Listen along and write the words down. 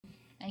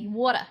need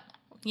water.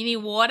 You need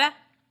water?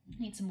 I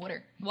need some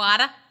water.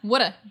 Water?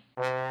 Water.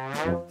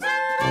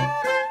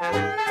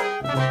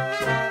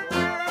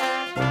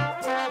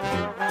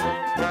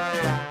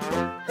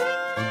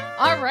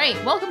 All right,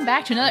 welcome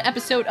back to another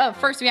episode of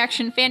First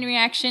Reaction Fan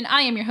Reaction.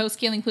 I am your host,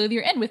 Kaylin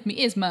Clothier, and with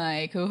me is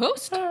my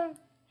co-host,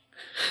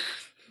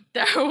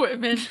 Dara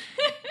Whitman.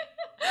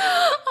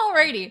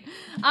 Alrighty.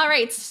 All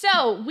right,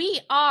 so we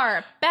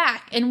are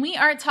back, and we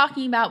are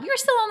talking about, we are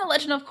still on The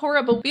Legend of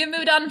Korra, but we have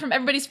moved on from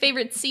everybody's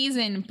favorite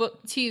season, book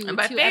 2. And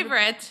by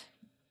favorite,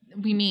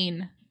 we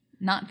mean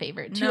not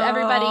favorite. To No.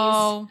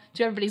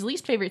 everybody's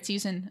least favorite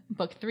season,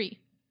 book 3.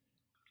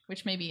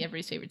 Which may be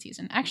everybody's favorite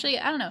season. Actually,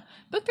 I don't know.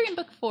 Book 3 and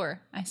book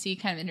 4, I see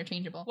kind of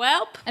interchangeable.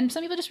 welp. And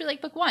some people just really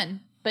like book 1.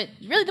 But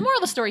really, the moral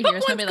of the story Book here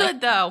is one's nobody good,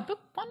 though. Book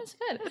 1 is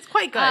good. It's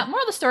quite good.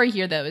 Moral of the story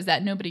here, though, is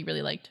that nobody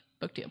really liked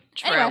book 2.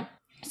 True. Anyway,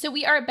 so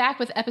we are back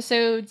with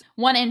episodes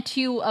 1 and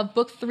 2 of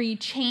book 3,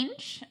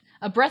 Change,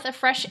 A Breath of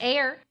Fresh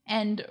Air,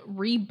 and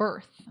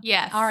Rebirth.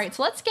 Yes. All right,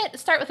 so let's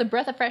start with A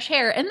Breath of Fresh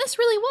Air. And this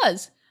really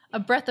was a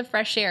breath of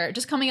fresh air,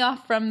 just coming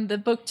off from the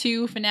book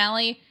 2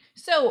 finale.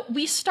 So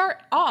we start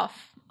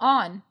off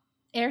on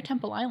Air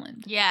Temple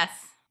Island Yes.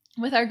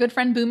 with our good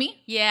friend Boomy,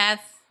 Yes.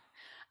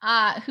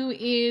 who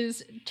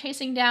is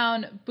chasing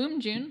down Boom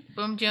June,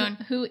 Boom June.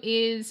 who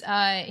is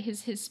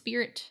his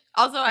spirit.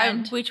 Also,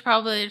 friend. we should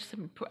probably just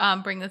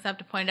bring this up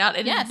to point out.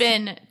 It Yes. has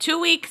been 2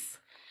 weeks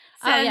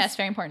since Oh, yes,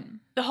 very important.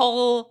 the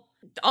whole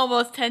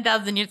almost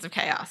 10,000 years of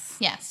chaos.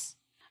 Yes.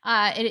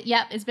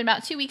 It's been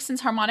about 2 weeks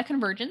since Harmonic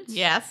Convergence.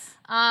 Yes.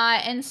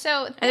 And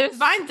so And there's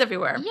vines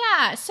everywhere.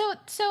 yeah, so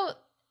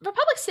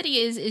Republic City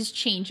is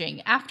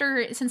changing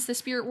since the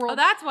spirit world. Oh,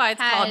 that's why it's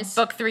called has-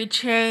 Book 3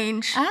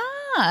 Change.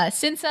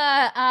 Since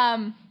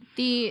the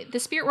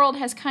spirit world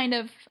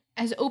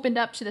has opened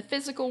up to the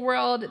physical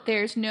world,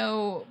 there's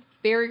no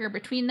barrier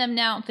between them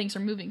now. Things are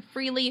moving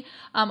freely.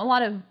 A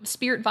lot of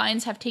spirit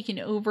vines have taken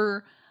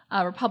over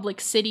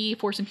Republic City,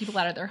 forcing people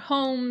out of their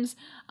homes.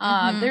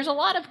 There's a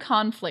lot of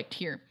conflict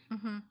here,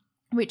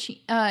 which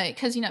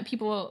because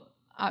people.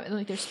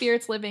 Like their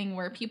spirits living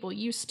where people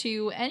used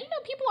to, and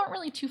people aren't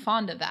really too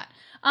fond of that.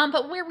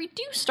 But where we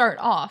do start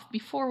off,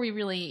 before we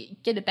really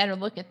get a better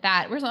look at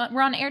that,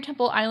 we're on Air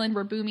Temple Island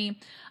where Boomy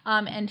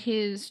and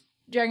his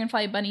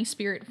Dragonfly Bunny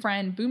spirit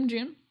friend Boom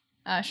June,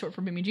 short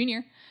for Boomy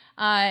Jr.,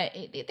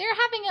 they're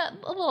having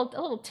a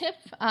little tiff.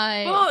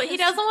 He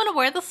doesn't want to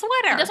wear the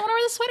sweater. He doesn't want to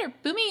wear the sweater.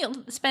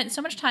 Boomy spent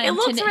so much time. It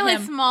looks to knit really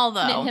him, small,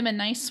 to knit though. him a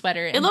nice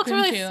sweater. It looks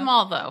really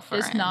small, though, for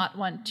does him. not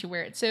want to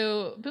wear it.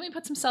 So Boomy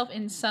puts himself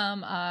in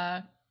some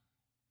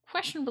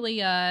questionably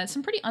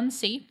some pretty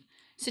unsafe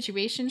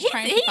situations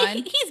trying to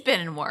find. He's been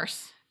in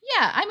worse.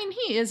 Yeah, I mean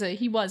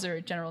he was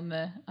a general in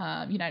the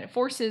United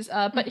Forces,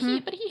 but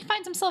he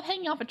finds himself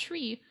hanging off a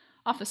tree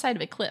off the side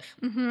of a cliff.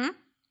 Mm-hmm.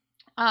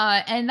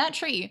 And that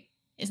tree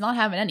is not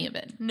having any of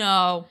it.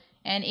 No.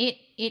 And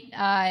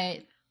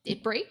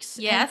it breaks.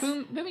 Yes.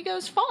 And Boomy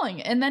goes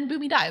falling, and then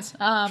Boomy dies.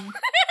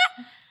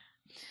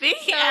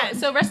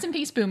 So rest in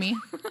peace, Boomy.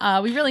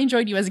 We really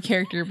enjoyed you as a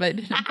character, but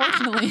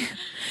unfortunately,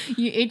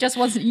 you just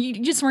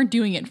weren't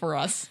doing it for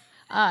us.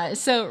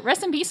 So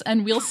rest in peace,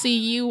 and we'll see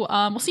you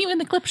in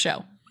the clip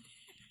show.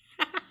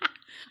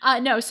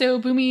 So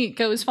Boomy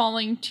goes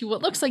falling to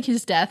what looks like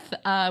his death,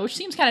 which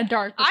seems kind of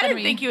dark. But I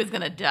didn't think he was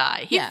gonna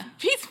die. Yeah.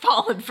 He's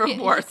fallen from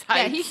worse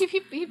heights. Yeah,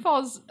 he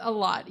falls a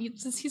lot.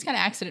 He's kind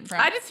of accident prone.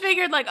 I just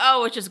figured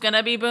it's just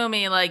gonna be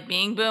Boomy, like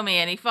being Boomy,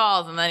 and he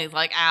falls, and then he's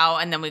like, ow,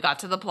 and then we got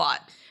to the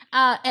plot.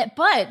 But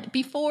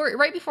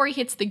right before he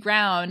hits the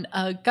ground,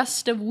 a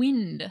gust of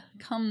wind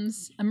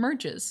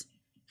emerges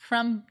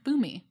from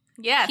Boomy.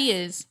 Yes. He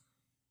is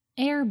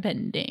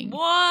airbending.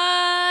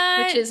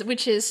 What?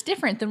 Which is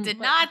different than Did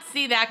not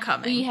see that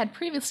coming. we had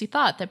previously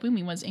thought that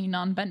Boomy was a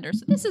non-bender.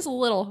 So this is a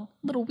little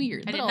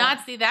weird. I did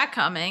not see that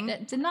coming.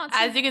 Did not see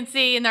As you can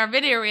see in our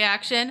video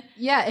reaction.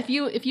 Yeah, if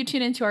you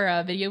tune into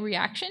our video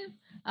reaction,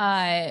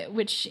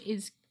 which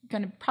is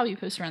going to probably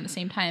post around the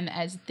same time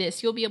as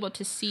this, you'll be able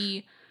to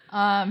see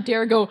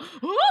Dara go,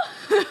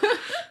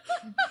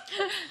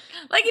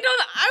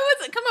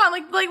 Come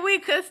on, like we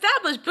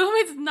established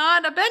Boomy's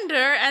not a bender,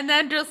 and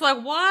then just like,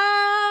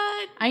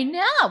 what? I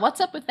know,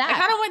 what's up with that? I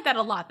kind of went that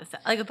a lot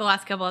the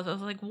last couple of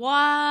episodes. I was like,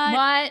 what?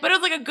 What? But it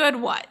was like a good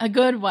what? A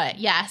good what,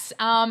 yes.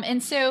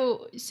 And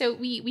so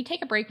we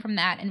take a break from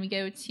that and we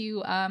go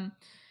to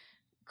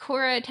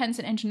Korra,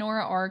 Tenzin, and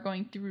Jinora are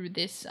going through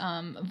this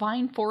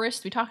vine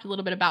forest. We talked a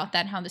little bit about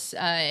that, how this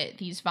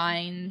these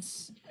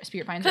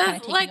spirit vines are kind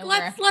of taking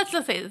over. Let's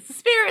just say this. The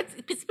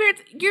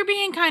spirits, you're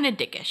being kind of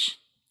dickish.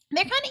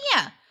 They're kind of,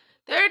 yeah.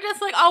 They're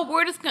just like, oh,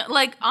 we're just gonna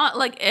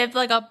if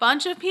like a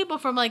bunch of people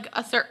from like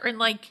a certain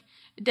like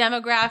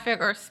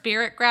demographic or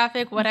spirit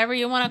graphic, whatever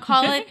you want to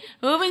call it,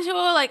 moving to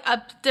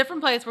a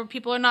different place where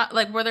people are not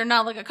where they're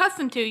not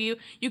accustomed to you.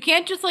 You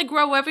can't just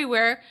grow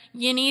everywhere.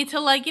 You need to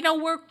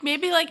work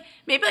maybe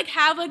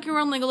have your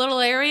own a little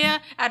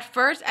area at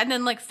first, and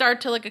then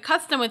start to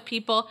accustom with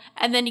people,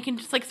 and then you can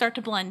just start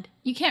to blend.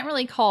 you can't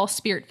really call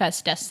Spirit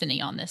Fest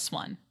destiny on this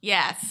one.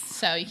 Yes.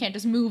 So you can't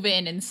just move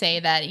in and say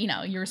that,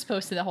 you're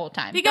supposed to the whole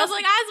time. Because,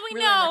 like, as we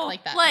really know, work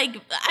like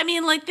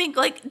that. think,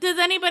 like, does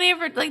anybody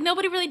ever, like,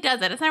 nobody really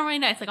does that. It's not really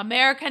nice. Like,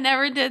 America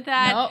never did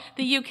that. Nope.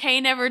 The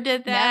UK never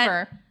did that.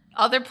 Never.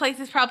 Other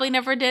places probably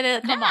never did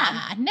it. Come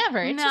on. Never.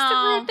 It's just a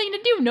No. rude thing to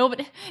do.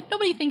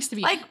 Nobody thinks to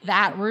be Like,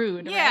 that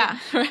rude. yeah.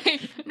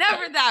 Right?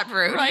 Never that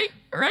rude. Right.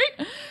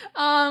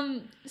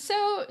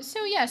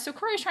 So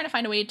Corey's trying to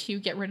find a way to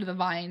get rid of the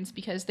vines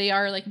because they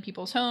are like in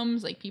people's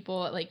homes, like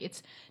people like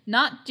it's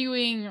not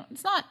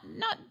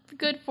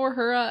good for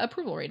her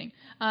approval rating.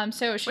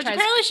 So she Which tries,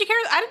 apparently she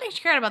cares. I didn't think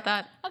she cared about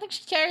that. I don't think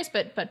she cares,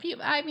 but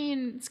people, I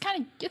mean, it's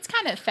kind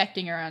of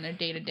affecting her on a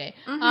day to day.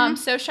 Mm-hmm.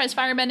 So she tries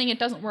firebending, it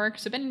doesn't work.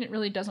 So bending it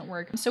really doesn't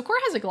work. So Cora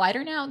has a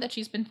glider now that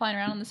she's been flying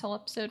around on this whole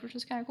episode, which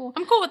is kind of cool.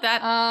 I'm cool with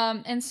that.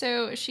 And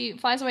so she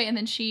flies away, and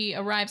then she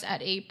arrives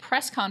at a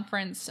press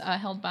conference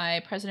held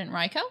by President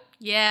Raiko.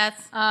 Yes.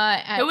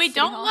 At Who we City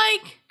don't Hall.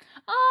 like.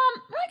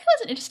 Raiko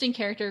is an interesting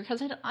character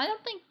because I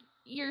don't think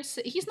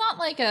he's not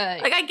like a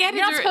Like, I get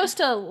you're not his supposed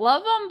to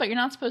love him, but you're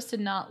not supposed to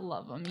not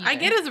love him either. I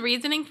get his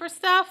reasoning for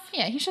stuff.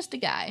 Yeah, he's just a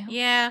guy.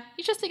 Yeah.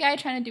 He's just a guy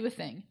trying to do a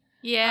thing.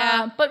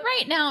 Yeah. But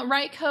right now,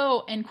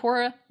 Raiko and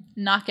Cora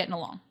not getting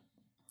along.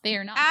 They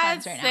are not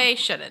As friends right they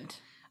shouldn't.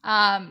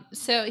 now.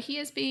 So he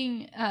is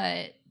being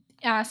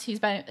asked.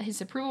 His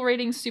approval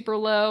rating's super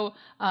low.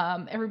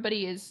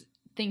 Everybody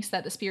thinks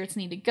that the spirits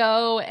need to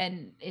go,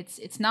 and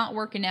it's not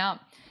working out.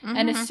 Mm-hmm.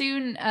 And as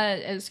soon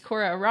as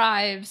Cora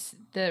arrives,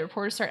 the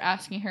reporters start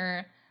asking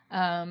her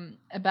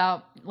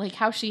about like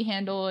how she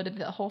handled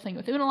the whole thing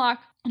with Unalaq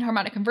and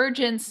harmonic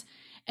convergence,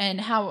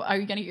 and how are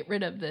you going to get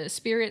rid of the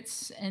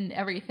spirits and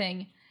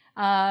everything.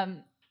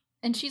 And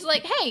she's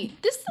like, "Hey,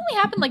 this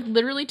only happened like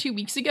literally 2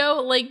 weeks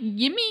ago. Like,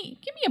 give me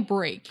a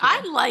break.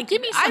 Here.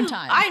 Give me some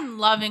time." I'm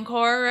loving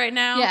Cora right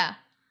now. Yeah.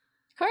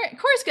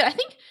 Cora's good. I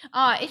think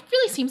it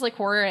really seems like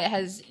Cora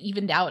has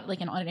evened out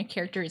like on a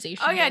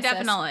characterization. Oh yeah, basis.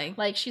 definitely.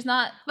 Like she's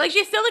not Like,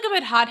 she's still like a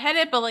bit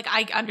hot-headed, but like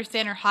I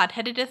understand her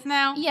hot-headedness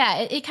now. Yeah,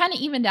 it kind of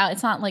evened out.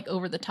 It's not like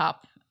over the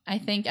top, I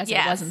think, as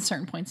Yes. it was in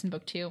certain points in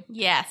book 2.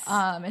 Yes.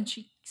 And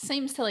she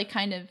seems to like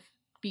kind of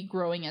be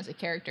growing as a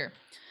character.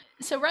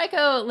 So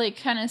Raiko like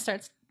kind of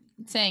starts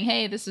saying,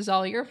 "Hey, this is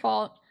all your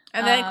fault."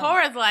 And then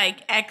Cora's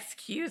like,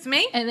 "Excuse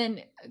me?" And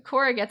then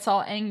Cora gets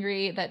all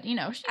angry that, she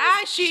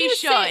As she was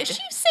should.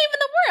 she was saving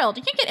the world.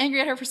 You can't get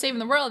angry at her for saving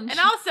the world. And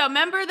also,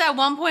 remember that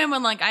one point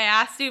when like I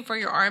asked you for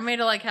your army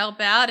to like help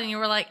out, and you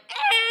were like,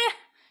 "Eh."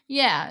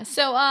 Yeah.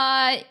 So,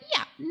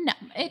 no,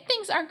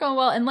 things aren't going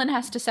well, and Lynn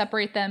has to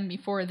separate them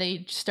before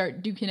they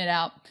start duking it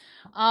out.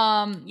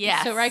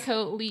 Yes. So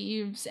Raiko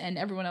leaves, and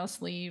everyone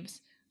else leaves,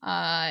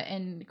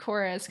 and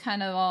Cora is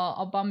kind of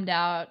all bummed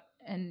out,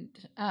 and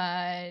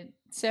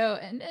so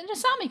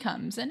Asami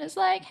comes and is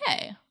like,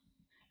 "Hey,"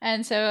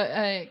 and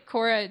so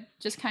Cora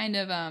just kind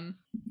of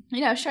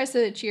tries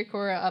to cheer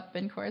Cora up,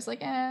 and Cora's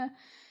like,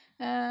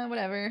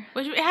 whatever.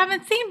 Which we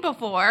haven't seen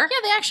before. Yeah,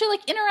 they actually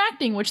like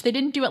interacting, which they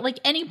didn't do at like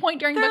any point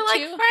during They're book like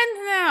 2. friends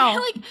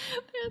now.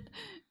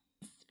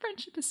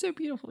 Friendship is so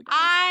beautiful. Guys.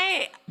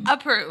 I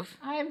approve.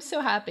 I'm so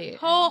happy.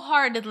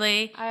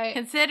 Wholeheartedly,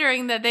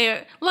 considering that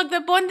the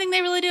one thing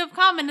they really do have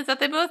common is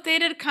that they both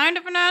dated kind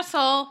of an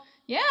asshole.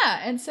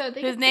 Yeah, and so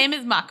His name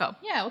is Mako.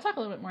 Yeah, we'll talk a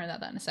little bit more about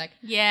that in a sec.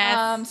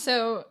 Yes.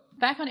 So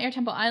back on Air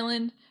Temple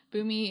Island,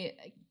 Boomy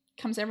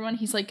comes to everyone.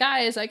 He's like,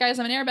 guys, I'm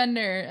an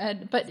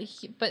airbender.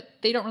 But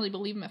they don't really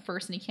believe him at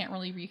first, and he can't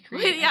really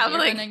recreate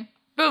airbending.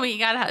 Boom, you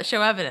gotta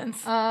show evidence.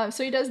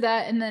 So he does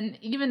that, and then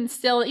even as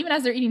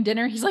they're eating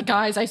dinner, he's like,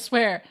 guys, I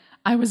swear,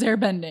 I was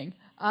airbending.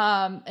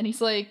 And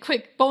he's like,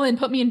 quick, Bolin,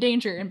 put me in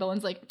danger. And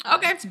Bolin's like,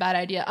 okay, it's a bad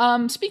idea.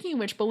 Speaking of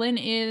which, Bolin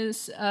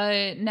is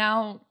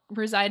now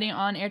residing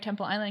on Air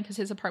Temple Island because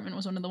his apartment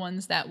was one of the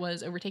ones that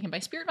was overtaken by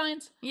spirit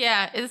vines.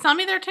 Yeah, is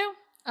Asami there too?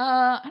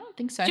 I don't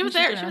think so. She was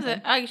there. She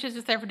was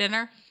just there for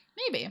dinner.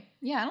 Maybe.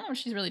 Yeah, I don't know what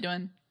she's really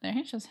doing there.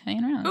 She's just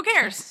hanging around. Who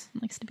cares?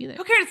 Likes to be there.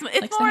 Who cares?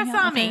 It's more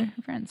Asami.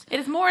 Friends. It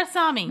is more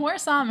Asami. More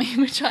Asami,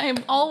 which I am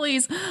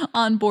always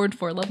on board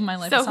for. Love of my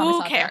life. So Asami who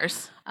Sato.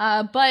 cares?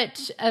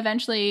 But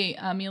eventually,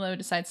 Milo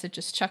decides to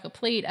just chuck a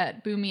plate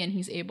at Boomy, and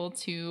he's able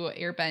to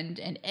airbend,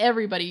 and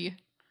everybody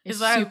is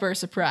super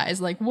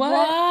surprised. Like,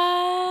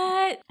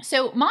 what?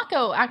 So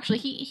Mako, actually,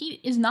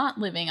 he is not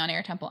living on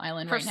Air Temple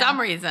Island for some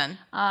reason.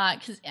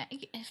 Because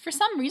for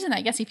some reason,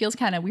 I guess he feels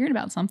kind of weird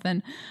about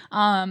something.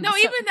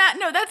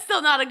 That's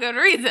still not a good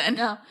reason.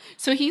 No.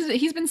 So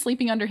he's been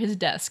sleeping under his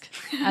desk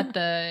at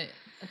the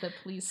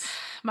police.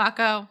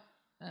 Mako.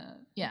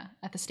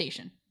 At the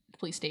station, the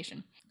police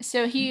station.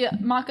 So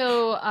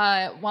Mako,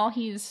 while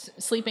he's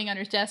sleeping under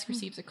his desk,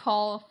 receives a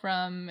call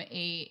from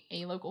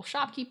a local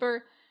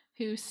shopkeeper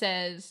who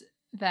says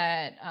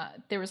that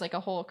there was like a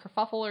whole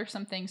kerfuffle or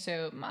something.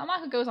 So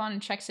Mako goes on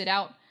and checks it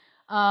out.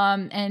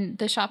 And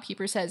the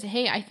shopkeeper says,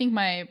 "Hey, I think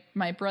my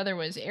brother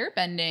was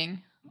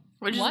airbending."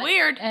 Which is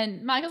weird.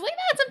 And Mako's like,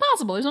 "That's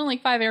impossible. There's only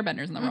like 5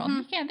 airbenders in the world.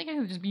 You can't think I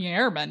could just be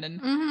airbending."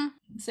 Mm-hmm.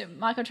 So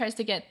Mako tries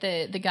to get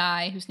the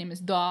guy whose name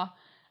is Daw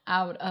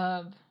out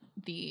of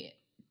the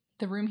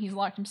the room he's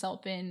locked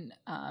himself in,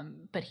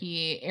 but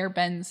he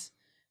airbends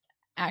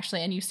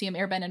actually, and you see him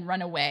airbend and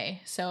run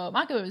away. So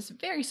Mako is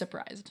very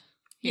surprised.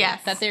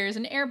 Yes. That there's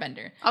an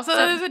airbender. Also,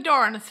 there's a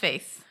door on his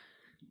face.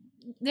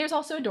 There's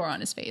also a door on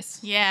his face.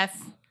 Yes.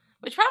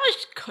 Which probably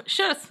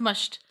should have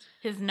smushed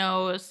his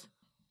nose.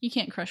 You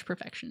can't crush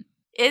perfection.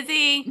 Is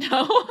he?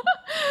 No.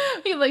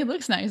 He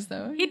looks nice,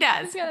 though. He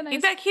does. He's got a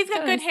nice, he's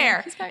got good nice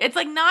hair. It's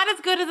like not as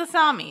good as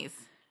Asami's.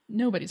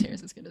 Nobody's hair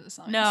is as good as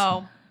Asami's.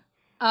 No.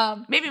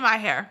 Maybe my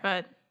hair,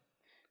 but...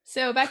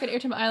 So back at Air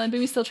Temple Island,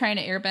 Bumi's still trying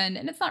to airbend,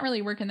 and it's not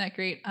really working that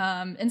great.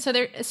 And so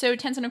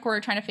Tenzin and Korra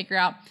are trying to figure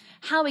out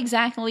how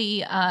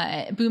exactly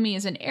Bumi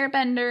is an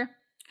airbender.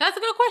 That's a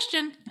good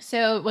question.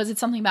 So was it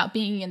something about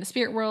being in the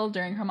spirit world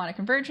during harmonic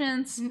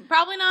convergence?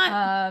 Probably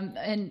not.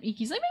 And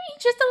Iki's like, maybe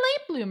he's just a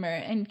late bloomer.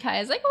 And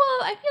Kai's like, well,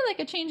 I feel like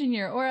a change in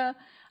your aura.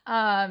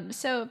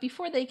 So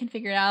before they can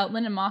figure it out,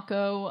 Lin and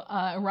Mako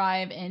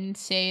arrive and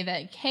say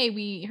that, hey,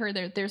 we heard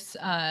there's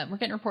we're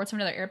getting reports of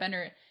another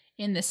airbender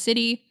in the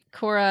city.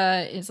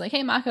 Korra is like,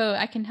 hey, Mako,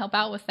 I can help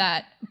out with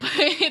that.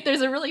 But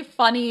there's a really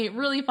funny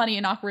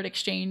and awkward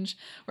exchange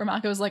where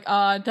Mako's like,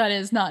 that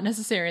is not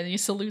necessary. And then he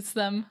salutes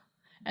them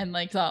and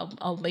like,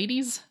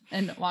 ladies,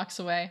 and walks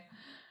away.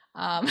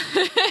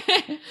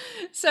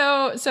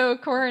 So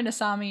Korra and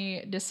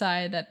Asami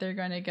decide that they're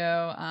going to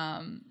go,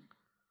 I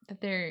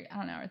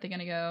don't know, are they going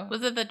to go?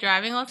 Was it the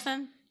driving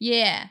lesson?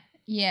 Yeah.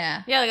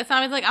 Yeah, like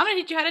Asami's like, I'm going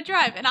to teach you how to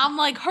drive. And I'm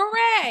like,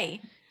 hooray!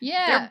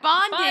 Yeah. They're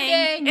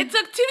bonding. It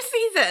took 2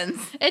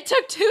 seasons. It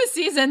took 2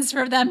 seasons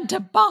for them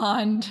to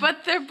bond.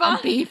 But they're bonding.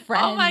 And be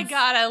friends. Oh my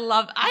god, I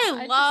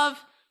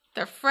love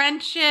their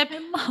friendship.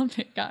 I love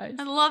it, guys.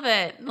 I love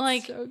it.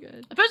 Like, so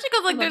good. Especially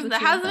because there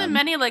hasn't been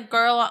many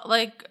girl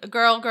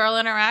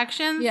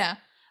interactions. Yeah.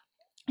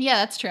 Yeah,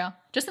 that's true.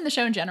 Just in the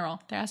show in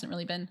general, there hasn't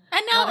really been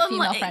a lot of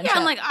female friendship.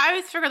 Yeah, and I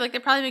always figured they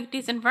probably make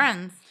decent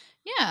friends.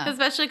 Yeah.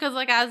 Especially because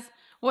as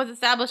was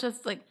established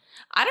as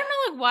I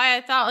don't know why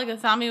I thought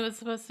Asami was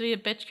supposed to be a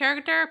bitch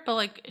character,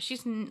 but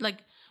she's with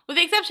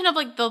the exception of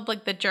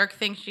the jerk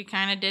thing she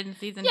kind of did in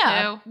season 2.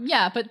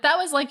 Yeah, but that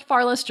was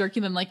far less jerky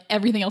than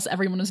everything else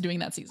everyone was doing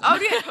that season. Oh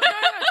yeah,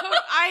 no,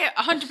 I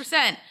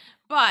 100%.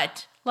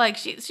 But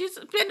she's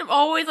been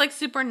always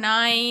super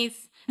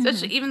nice.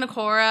 Especially even to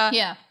Korra.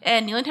 Yeah.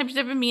 And the only time she's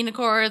ever been mean to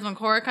Korra is when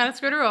Korra kind of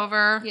screwed her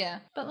over. Yeah.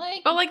 But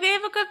they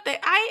have a good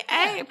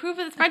I approve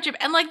of this friendship.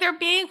 And they're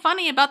being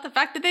funny about the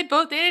fact that they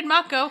both dated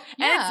Mako. And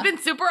it's been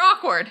super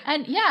awkward.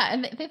 And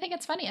and they think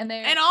it's funny. And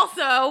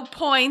also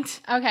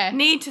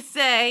need to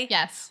say,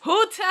 yes,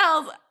 who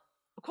tells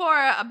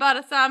Korra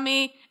about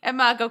Asami and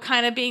Mako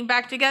kind of being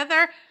back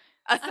together?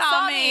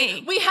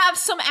 Asami. We have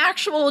some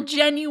actual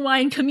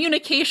genuine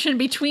communication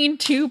between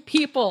 2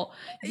 people.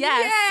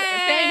 Yes.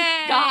 Yay!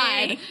 Thank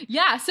God.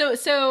 Yeah.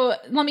 So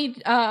let me,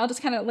 I'll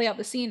just kind of lay out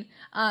the scene.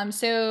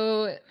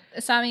 So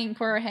Asami and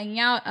Korra are hanging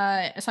out.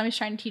 Asami's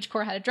trying to teach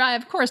Korra how to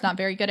drive. Korra's not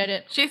very good at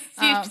it. She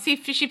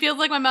feels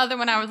like my mother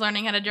when I was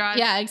learning how to drive.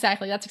 Yeah,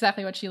 exactly. That's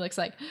exactly what she looks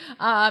like.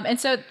 And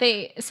so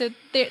they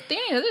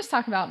just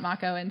talk about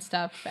Mako and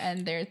stuff,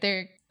 and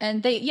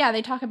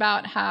they talk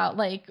about how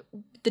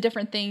the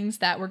different things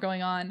that were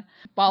going on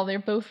while they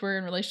both were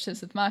in relationships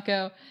with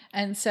Mako.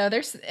 And so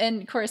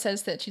and Korra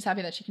says that she's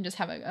happy that she can just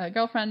have a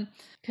girlfriend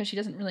because she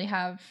doesn't really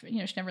have,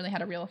 she never really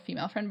had a real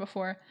female friend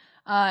before.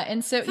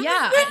 And so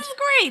yeah, this is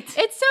great.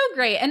 It's so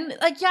great. And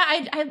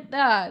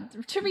I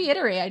to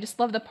reiterate, I just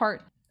love the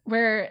part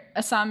where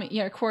Asami,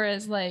 Korra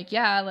is where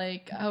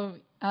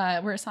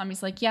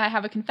Asami's I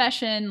have a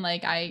confession.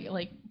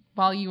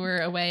 While you were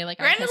away, I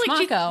kissed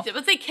Mako.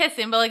 Let's say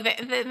kissing, but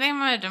they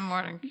might have done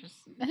more than just.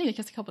 I think they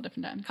kissed a couple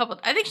different times.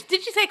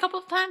 Did she say a couple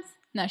of times?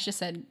 No, she just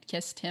said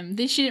kissed him.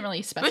 She didn't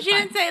really specify. But she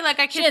didn't say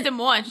I kissed him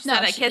once. She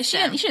said I kissed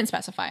him. She didn't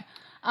specify.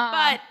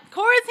 But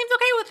Korra seems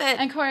okay with it.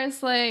 And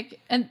Korra's like,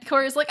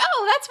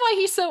 oh, that's why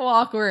he's so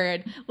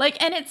awkward.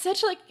 And it's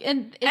such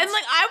and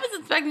I was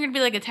expecting her to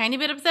be a tiny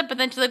bit upset, but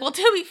then she's like, well,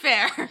 to be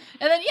fair. And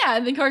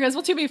then Korra goes,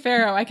 well, to be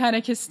fair, I kind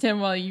of kissed him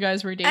while you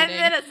guys were dating. And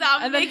then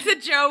Asami makes a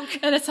joke.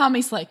 And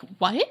Asami's like,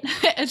 what?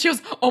 And she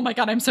goes, oh my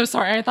god, I'm so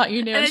sorry. I thought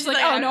you knew. And she's like,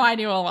 oh no, I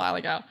knew a while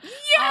ago. Yay!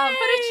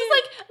 But it's just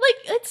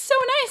it's so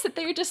nice that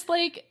they're just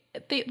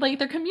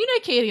they're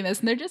communicating this,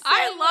 and they're just.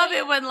 I love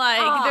it when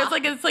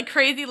there's this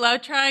crazy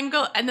love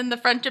triangle, and then the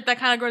friendship that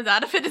kind of grows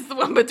out of it is the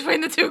one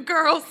between the 2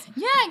 girls.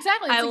 Yeah,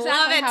 exactly. That's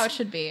exactly how it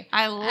should be.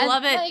 I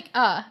love it.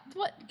 I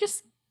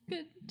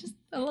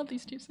love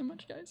these 2 so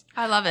much, guys.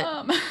 I love it.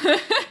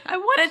 I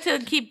want it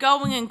to keep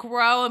going and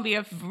grow and be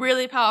a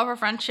really powerful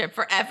friendship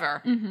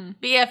forever. Mm-hmm.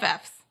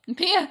 BFFs.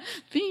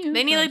 BFFs.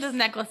 They need those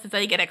necklaces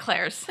that you get at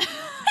Claire's.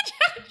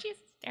 Jesus.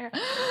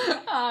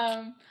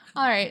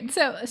 All right.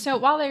 So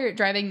while they're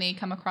driving, they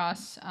come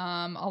across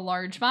a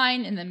large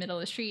vine in the middle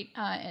of the street,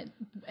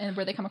 and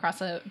where they come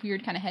across a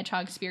weird kind of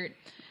hedgehog spirit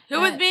who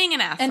was being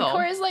an asshole. And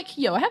Korra's like,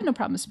 "Yo, I have no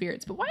problem with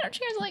spirits, but why don't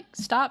you guys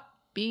stop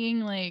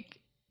being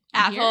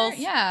assholes?"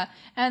 Here? Yeah.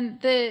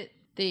 And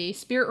the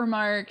spirit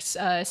remarks,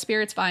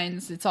 spirits,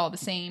 vines, it's all the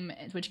same,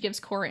 which gives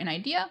Korra an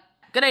idea.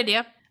 Good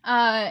idea.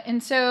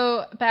 And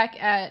so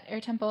back at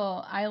Air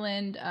Temple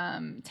Island,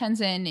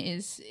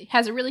 Tenzin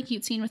has a really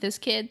cute scene with his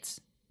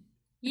kids.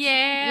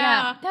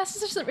 Yeah.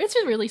 It's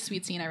a really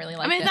sweet scene. I really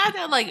like it. I mean, it's not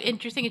that like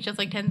interesting. It's just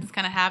like Tenzin's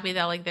kind of happy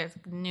that like there's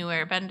new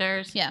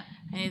airbenders. Yeah.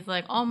 And he's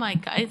like, oh my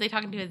god, he's like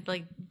talking to his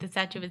like the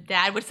statue of his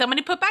dad, which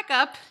somebody put back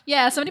up.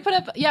 Yeah, somebody put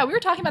up. Yeah, we were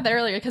talking about that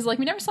earlier because like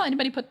we never saw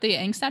anybody put the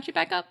Aang statue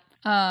back up.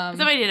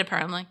 Somebody did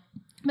apparently,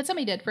 but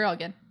somebody did. We're all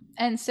good.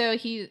 And so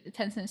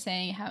Tenzin is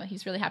saying how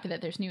he's really happy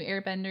that there's new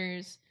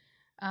airbenders.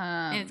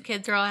 And his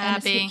kids are all and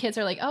happy. His kids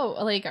are like, oh,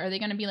 like are they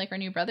going to be like our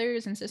new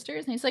brothers and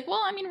sisters? And he's like,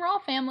 well, I mean, we're all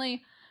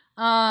family.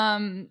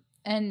 And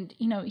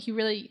you know,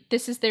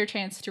 this is their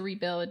chance to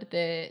rebuild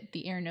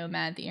the Air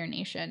Nomad, the Air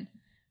Nation.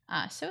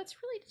 So it's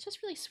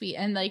just really sweet,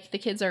 and like the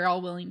kids are all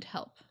willing to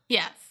help.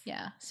 Yes.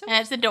 Yeah. So and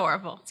it's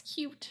adorable. It's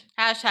cute.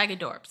 Hashtag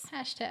adorbs.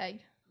 Hashtag.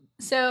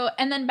 So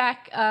and then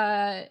back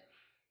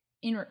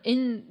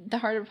in the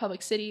heart of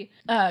Republic City,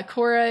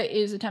 Korra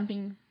is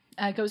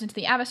goes into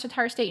the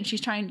Avatar state, and she's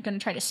going to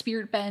try to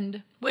spirit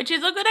bend, which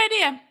is a good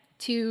idea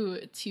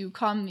to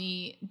calm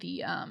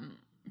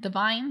the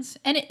vines,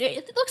 and it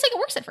looks like it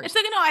works at first. It's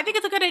like, no, I think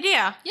it's a good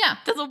idea. Yeah,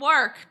 doesn't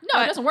work.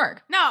 No, it doesn't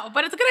work. No,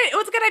 but it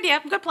was a good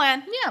idea, good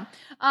plan. Yeah,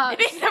 it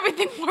makes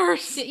everything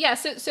worse. Yeah,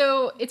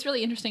 so it's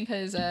really interesting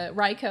because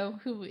Raiko,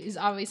 who is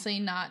obviously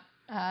not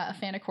a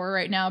fan of Korra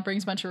right now,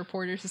 brings a bunch of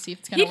reporters to see if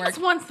it's going to work. He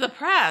just wants the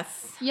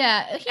press.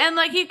 Yeah, and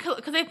like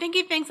because I think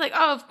he thinks like,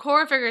 oh, if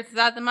Korra figures this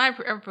out, then my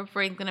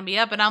brain's going to be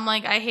up, and I'm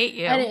like, I hate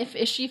you. And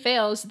if she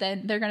fails,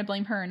 then they're going to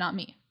blame her and not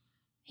me.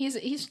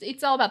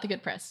 It's all about the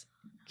good press.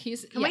 Can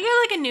we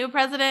get like a new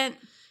president?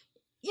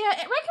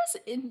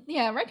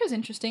 Yeah, Raiko's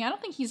interesting. I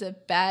don't think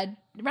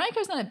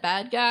Raiko's not a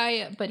bad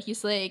guy, but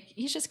he's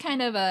just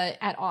kind of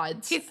at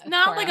odds. He's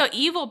not like an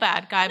evil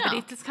bad guy, but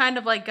he's just kind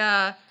of like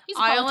he's a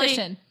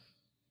politician.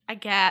 I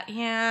get,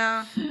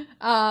 yeah.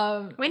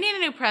 We need a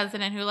new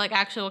president who like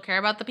actually will care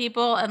about the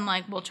people and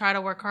like will try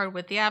to work hard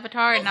with the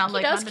Avatar and not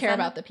like. He does care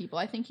about the people.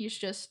 I think he's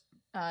just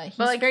he's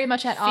like, very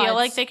much at odds. Feel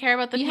like they care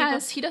about the people.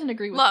 He doesn't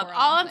agree with. Look,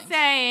 all I'm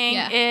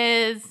saying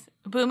is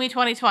Boomy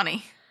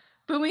 2020.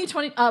 Boomy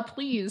 20.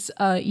 Please.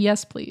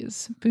 Yes,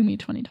 please. Boomy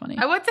 2020.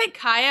 I would say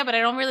Kaya, but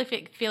I don't really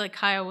feel like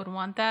Kaya would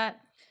want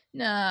that.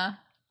 Nah.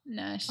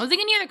 I was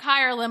thinking either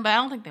Kaya or Lin, but I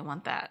don't think they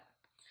want that.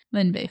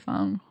 Lin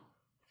Beifong.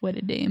 What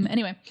a dame.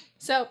 Anyway,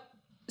 so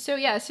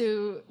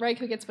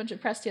Raiko gets a bunch of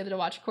press together to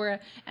watch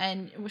Korra,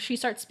 and she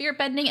starts spirit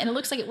bending, and it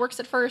looks like it works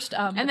at first,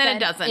 and then it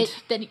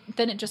doesn't.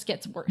 Then it just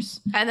gets worse,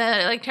 and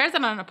then it like tears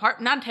down an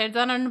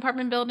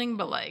apartment building,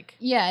 but like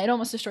it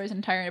almost destroys an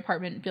entire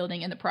apartment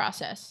building in the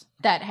process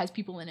that has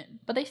people in it.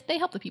 But they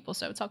help the people,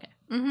 so it's okay.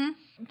 Mm-hmm.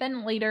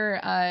 Then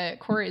later,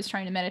 Korra is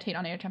trying to meditate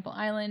on Air Temple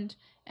Island,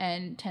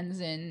 and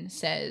Tenzin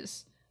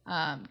says,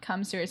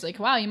 comes to her, it's like,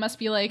 wow, you must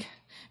be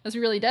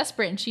really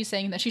desperate. And she's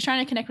saying that she's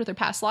trying to connect with her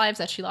past lives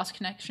that she lost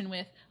connection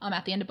with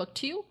at the end of book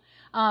 2,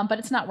 but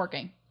it's not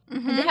working.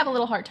 Mm-hmm. And they have a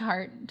little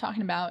heart-to-heart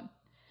talking about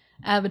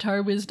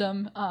Avatar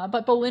wisdom,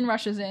 but Bolin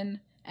rushes in,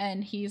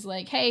 and he's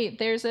like, hey,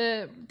 there's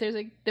the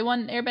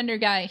one airbender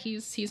guy,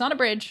 he's on a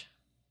bridge,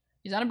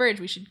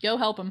 we should go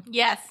help him.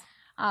 Yes.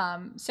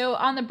 So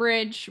on the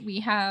bridge we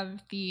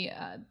have the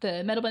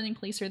metal bending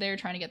police are there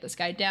trying to get this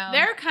guy down.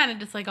 They're kind of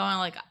just like going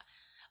like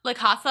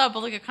Hassa,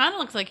 but like it kind of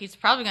looks like he's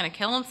probably gonna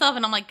kill himself,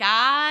 and I'm like,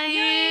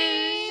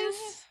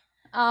 guys.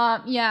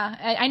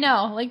 Yeah, I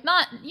know. Like,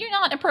 you're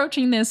not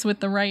approaching this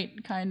with the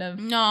right kind of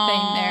thing there.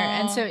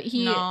 And so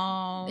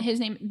his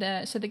name,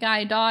 the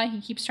guy Daw, he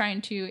keeps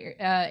trying to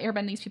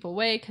airbend these people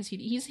away because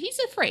he's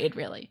afraid.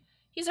 Really,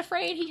 he's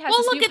afraid. He has. Well,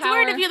 this look, new it's power.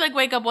 weird if you like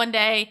wake up one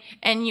day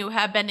and you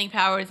have bending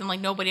powers, and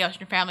like nobody else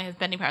in your family has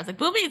bending powers. Like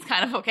Boomy's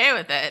kind of okay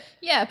with it.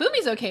 Yeah,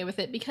 Boomy's okay with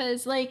it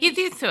because like he's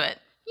used to it.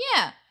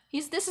 Yeah.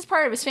 This is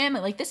part of his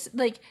family.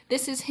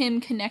 This is him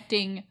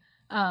connecting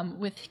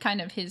with kind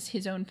of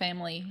his own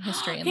family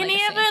history and Can legacy.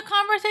 he have a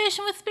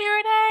conversation with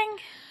Spirit Aang?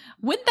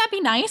 Wouldn't that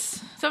be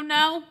nice? So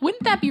no.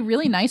 Wouldn't that be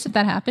really nice if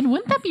that happened?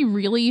 Wouldn't that be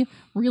really,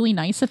 really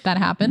nice if that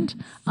happened?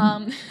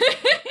 So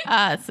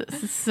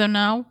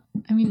no.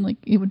 I mean, like,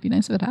 it would be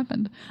nice if it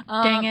happened.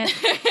 Dang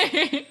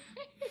it.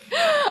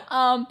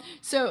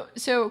 So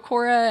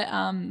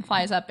Korra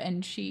flies up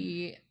and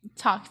she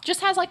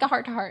just has like a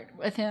heart-to-heart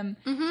with him,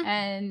 mm-hmm.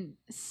 and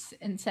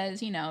says,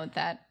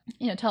 that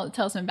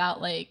tells him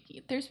about like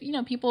there's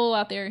people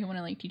out there who want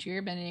to like teach you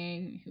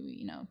airbending, who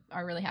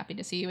are really happy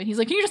to see you, and he's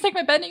like, can you just take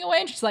my bending away?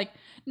 And she's like,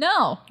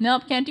 no,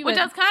 can't do it. Which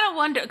I was kind of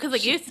wonder because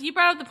like you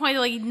brought up the point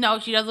that like no,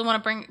 she doesn't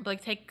want to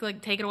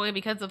take it away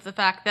because of the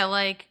fact that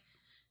like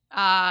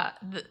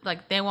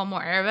they want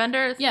more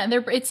airbenders. Yeah,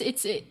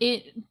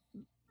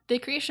 the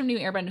creation of new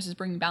airbenders is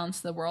bringing balance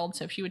to the world.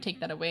 So if she would take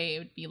that away, it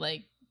would be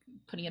like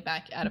putting it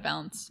back out of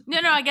balance. No,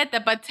 I get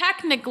that, but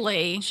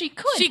technically, she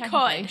could. She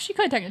can't.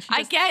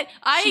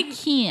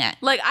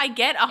 Like, I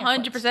get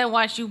 100%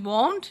 why she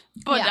won't,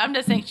 but yeah. I'm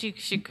just saying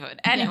she could.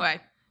 Anyway.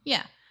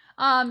 Yeah.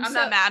 I'm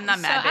not mad.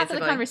 So after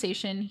the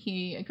conversation,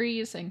 he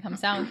agrees and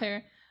comes down with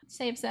her,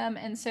 saves them,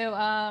 and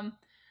so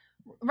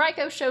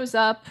Raiko shows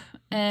up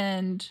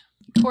and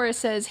Korra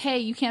says, "Hey,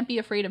 you can't be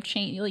afraid of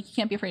change. Like you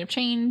can't be afraid of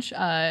change."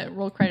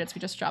 Roll credits.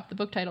 We just dropped the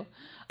book title.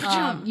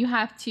 You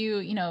have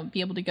to,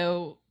 be able to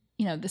go.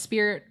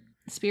 The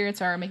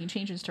spirits are making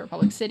changes to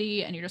Republic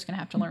City, and you're just gonna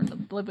have to learn to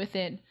live with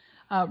it.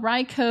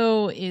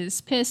 Raiko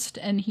is pissed,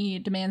 and he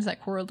demands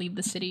that Korra leave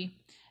the city,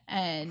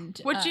 and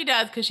which she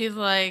does because she's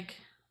like,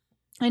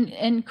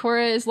 and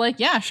Korra is like,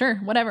 "Yeah, sure,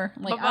 whatever.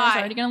 Like Bye-bye. I was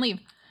already gonna leave."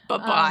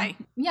 bye.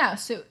 Yeah,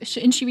 so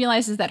she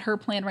realizes that her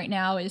plan right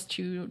now is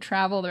to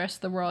travel the rest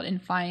of the world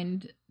and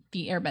find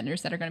the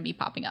airbenders that are going to be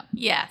popping up.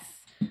 Yes.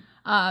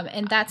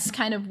 And that's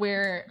kind of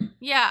where...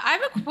 Yeah, I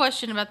have a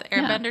question about the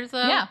airbenders,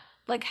 though. Yeah.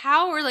 Like,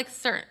 how are, like,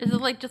 certain... Is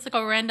it, like, just, like,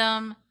 a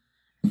random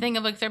thing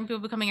of, like, certain people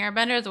becoming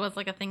airbenders? Or was,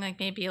 like, a thing, like,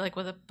 maybe, like,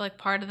 was it, like,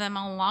 part of them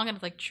all along and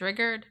it's, like,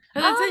 triggered?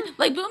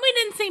 Like, Boomy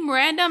didn't seem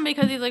random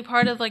because he's, like,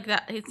 part of, like,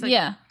 that... It's, like,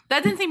 yeah.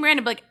 That didn't seem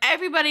random, but, like,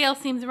 everybody else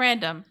seems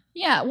random.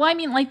 Yeah, well, I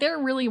mean, like, there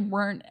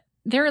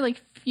were,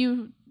 like,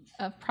 few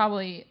of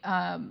probably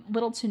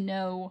little to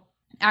no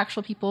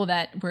actual people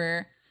that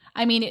were...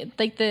 I mean,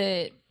 like,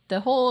 the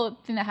whole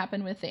thing that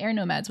happened with the air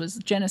nomads was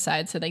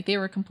genocide, so like they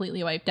were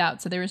completely wiped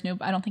out. So there was no,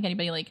 I don't think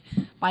anybody like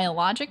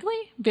biologically,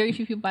 very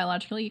few people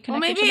biologically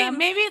connected to them.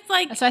 Maybe it's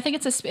like, so I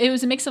think it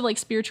was a mix of like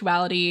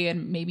spirituality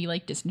and maybe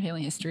like distant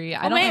family history.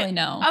 I don't really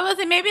know. I was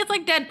saying maybe it's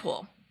like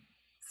Deadpool.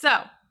 So,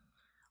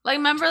 like,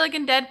 remember like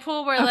in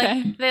Deadpool where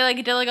like they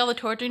like did like all the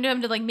torturing to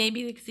him to like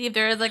maybe like, see if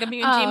there is like a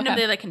mutant demon if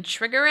they like can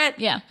trigger it.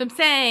 Yeah. So I'm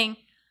saying,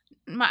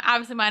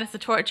 obviously minus the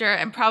torture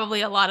and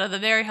probably a lot of the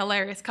very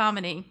hilarious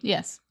comedy.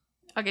 Yes.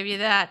 I'll give you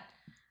that.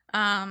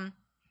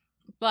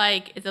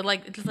 Like, is it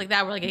like just like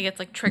that where like it gets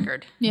like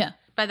triggered? Yeah.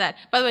 By that.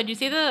 By the way, do you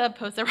see the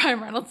post that Ryan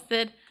Reynolds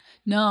did?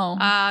 No.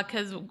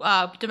 Because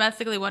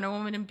domestically Wonder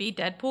Woman didn't beat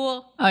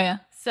Deadpool. Oh yeah.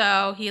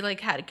 So he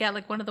like had to get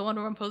like one of the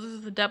Wonder Woman poses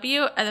with a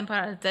W and then put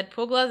on his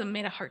Deadpool gloves and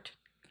made a heart.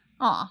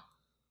 Aw.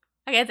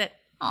 I get it.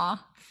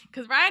 Aw.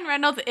 Because Ryan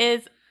Reynolds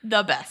is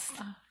the best.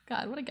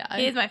 God, what a guy.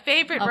 He is my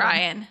favorite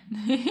Ryan.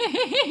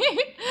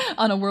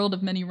 On a world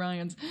of many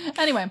Ryans.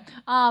 Anyway,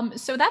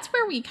 so that's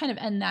where we kind of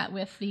end that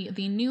with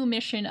the new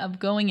mission of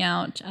going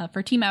out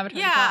for Team Avatar.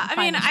 Yeah, I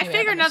mean, I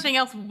figured nothing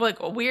else like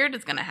weird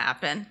is gonna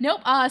happen. Nope.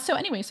 So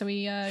anyway, so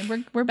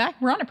we're back.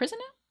 We're on a prison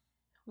now.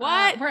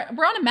 What?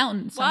 We're on a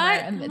mountain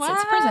somewhere, and it's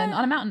a prison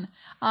on a mountain.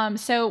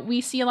 So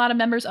we see a lot of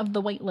members of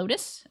the White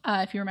Lotus.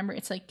 If you remember,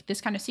 it's like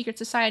this kind of secret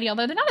society.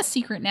 Although they're not a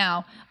secret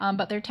now,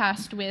 but they're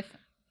tasked with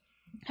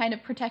kind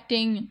of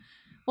protecting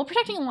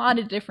a lot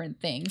of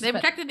different things. They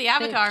protected the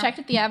Avatar. They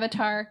protected the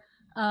Avatar.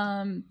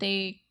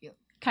 They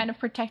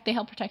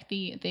help protect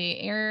the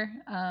Air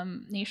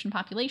Nation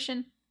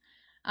population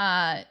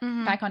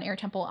back on Air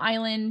Temple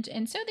Island.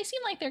 And so they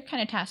seem like they're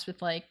kind of tasked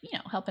with like,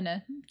 helping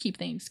to keep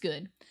things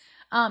good.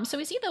 So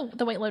we see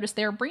the White Lotus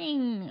there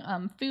bringing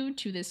food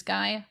to this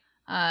guy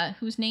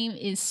whose name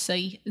is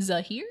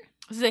Zahir.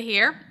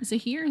 Zahir,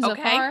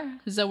 Zafar,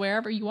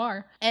 wherever you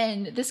are.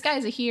 And this guy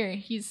Zahir,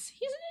 he's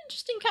an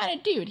interesting kind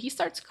of dude. He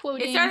started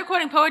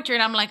quoting poetry,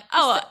 and I'm like, so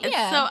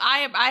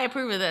I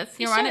approve of this.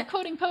 He started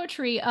quoting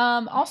poetry,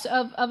 also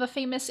of a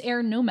famous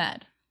air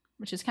nomad,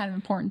 which is kind of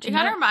important to know. It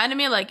kind of reminded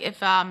me, like,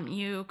 if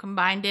you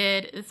combined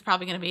it, it's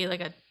probably going to be like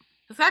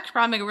it's actually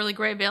probably make a really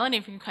great villain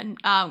if you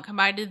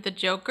combined the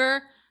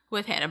Joker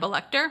with Hannibal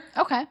Lecter.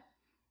 Okay.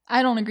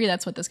 I don't agree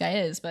that's what this guy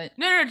is, but...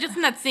 No, just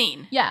in that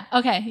scene. Yeah,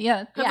 okay,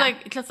 yeah.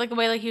 Like, just like the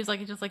way like he was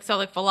like just like so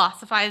like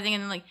philosophizing,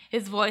 and then like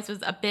his voice was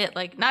a bit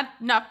like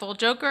not full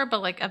Joker,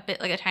 but like a bit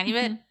like a tiny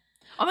bit.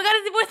 Oh my god,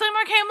 is he voiced by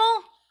Mark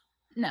Hamill?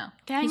 No.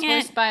 Dang he's it.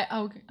 voiced by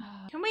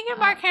can we get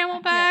Mark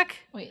Hamill back?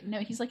 Yeah. Wait, no,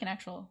 he's like an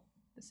actual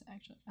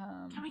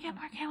can we get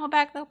Mark Hamill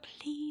back though,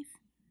 please?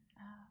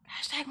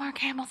 Hashtag Mark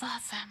Hamill's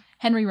awesome.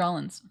 Henry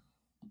Rollins.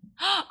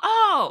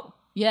 Oh!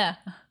 Yeah.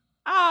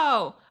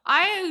 Oh,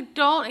 I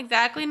don't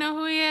exactly know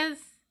who he is.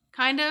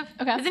 Kind of.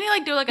 Okay. Doesn't he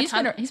like do like a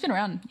ton? He's been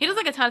around. He does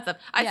like a ton of stuff.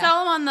 I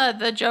saw him on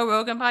the Joe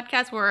Rogan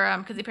podcast where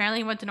because apparently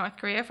he went to North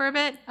Korea for a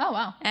bit. Oh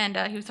wow. And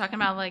he was talking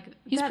about like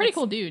he's a pretty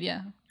cool dude.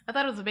 Yeah. I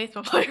thought it was a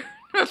baseball player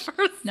at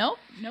first. No.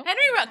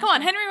 Come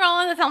on, Henry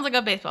Rollins. That sounds like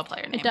a baseball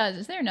player name. It does.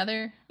 Is there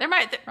another?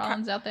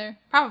 Rollins out there.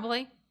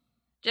 Probably.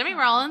 Jimmy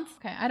Rollins.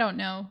 Okay, I don't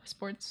know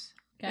sports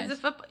guys. He's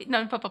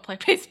a football player.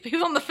 He's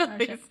on the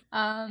Phillies.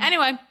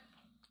 Anyway,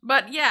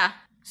 but yeah.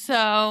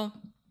 So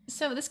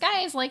this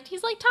guy is like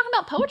he's like talking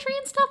about poetry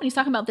and stuff, and he's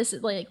talking about this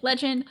like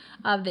legend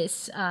of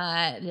this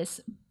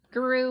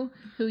guru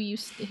who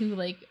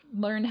like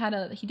learned how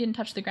to. He didn't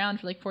touch the ground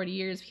for like 40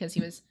 years because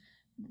he was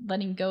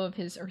letting go of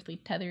his earthly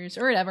tethers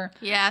or whatever.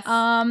 Yes.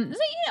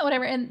 So,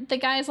 whatever. And the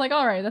guy's like,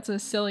 all right, that's a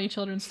silly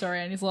children's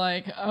story, and he's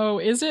like, oh,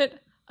 is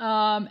it?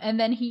 And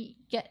then he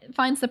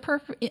finds the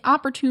perfect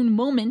opportune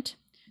moment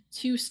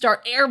to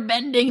start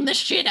airbending the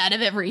shit out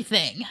of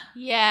everything.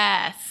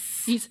 Yes.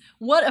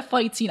 What a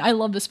fight scene. I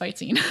love this fight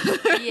scene.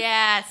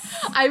 Yes.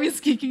 I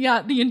was geeking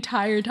out the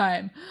entire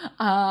time.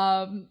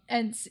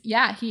 And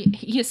yeah,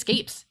 he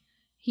escapes.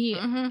 He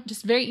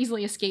just very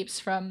easily escapes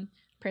from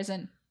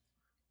prison.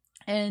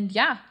 And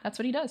yeah, that's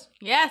what he does.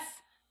 Yes.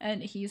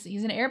 And he's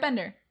an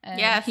airbender. And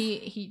yes.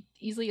 he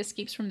easily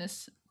escapes from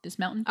this this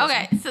mountain prison.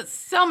 Okay,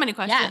 so many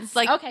questions. Yes.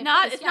 Like, Okay,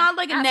 not please, it's yeah. not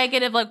like a Ask.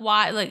 negative, like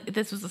why, like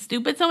this was a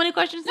stupid so many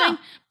questions No. thing,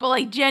 but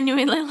like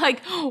genuinely,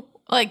 like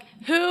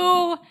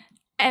who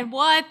and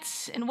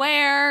what and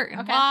where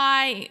and Okay.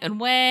 why and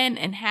when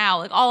and how,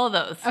 like all of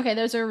those. Okay,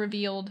 those are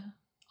revealed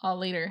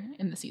later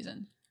in the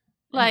season.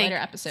 In Like later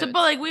episodes. So,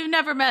 but like we've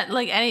never met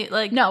like any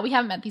like no, we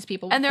haven't met these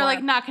people and they're before.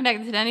 like not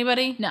connected to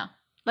anybody. no.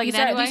 Like These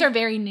in are, any way? these are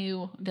very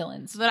new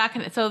villains. So they're not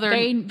connected. So they're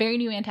Very, very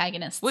new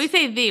antagonists. we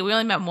say we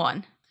only met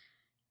one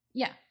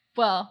Yeah.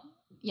 Well,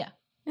 yeah.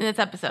 in this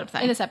episode. I'm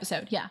saying. In this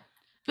episode, yeah.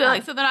 But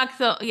like so they're not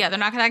they're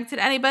not connected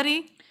to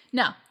anybody.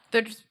 No.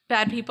 They're just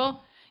bad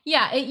people.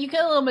 Yeah, you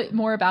get a little bit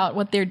more about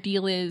what their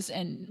deal is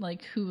and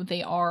like who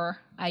they are,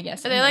 I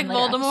guess. Are they like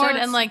Voldemort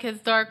and like his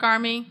dark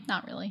army?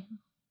 Not really.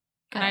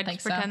 Can I don't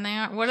just pretend they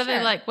are? What are they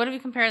Sure. like? What do we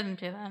compare them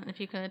to then, if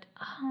you could?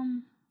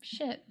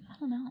 Shit. I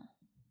don't know.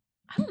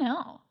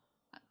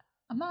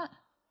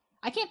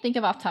 I can't think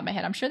of off the top of my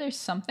head. I'm sure there's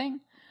something.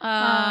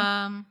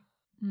 That's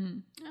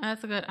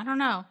a good. I don't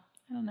know.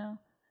 I don't know.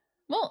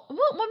 Well,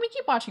 when we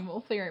keep watching,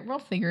 we'll figure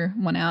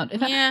one out.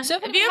 Yeah. So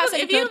if If anyone has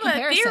any you have good a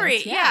comparisons,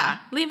 theory, yeah,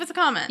 leave us a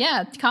comment.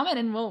 yeah, comment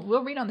and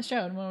we'll read on the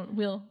show and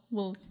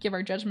we'll give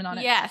our judgment on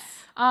it. Yes.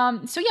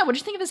 So yeah, what did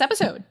you think of this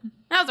episode?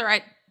 That was all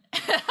right.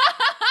 I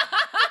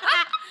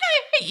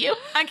hate you.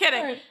 I'm kidding.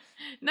 All right.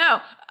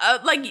 No,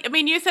 like I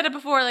mean, you said it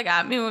before. Like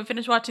I mean, when we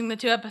finished watching the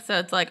 2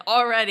 episodes, like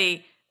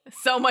already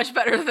so much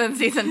better than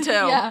season 2.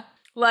 Yeah.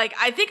 Like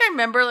I think I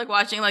remember like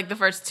watching like the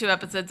first 2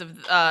 episodes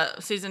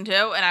of season 2,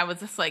 and I was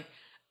just like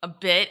a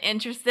bit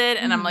interested,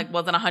 and I'm like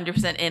wasn't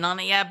 100% in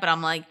on it yet, but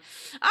I'm like,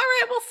 all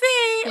right, we'll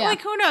see. Yeah.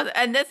 Like who knows?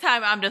 And this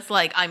time I'm just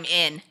like I'm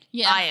in.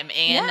 Yeah. I am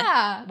in.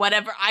 Yeah.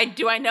 Whatever I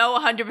know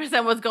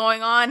 100% what's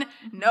going on.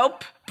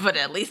 Nope. But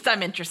at least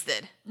I'm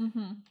interested.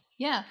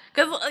 Yeah.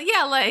 Cause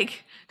I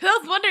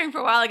was wondering for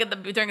a while, like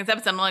during this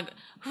episode, I'm like,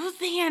 who's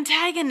the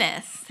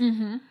antagonist?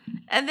 Mm-hmm.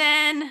 And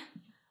then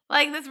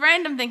like this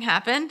random thing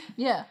happened,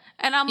 Yeah.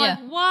 and I'm Yeah.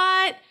 like,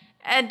 what?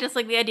 And just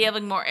like the idea of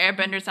like more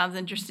airbender sounds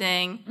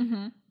interesting.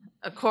 Mm-hmm.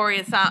 A Corey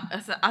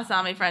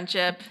Asami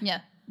friendship. Yeah.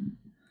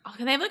 Oh,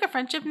 can they have like a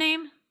friendship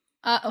name?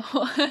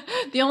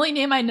 The only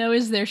name I know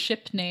is their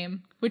ship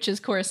name, which is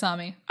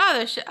Korosami. Oh,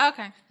 there's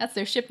okay. That's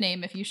their ship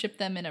name if you ship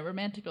them in a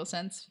romantical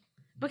sense.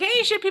 But can't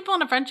you ship people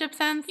in a friendship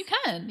sense? You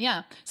can,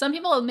 yeah. Some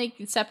people make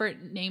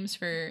separate names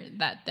for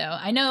that, though.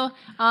 I know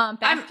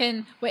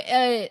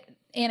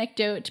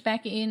anecdote,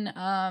 back in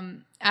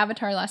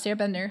Avatar Last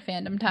Airbender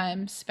fandom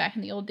times, back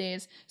in the old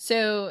days.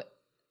 So,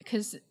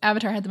 because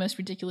Avatar had the most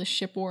ridiculous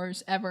ship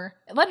wars ever.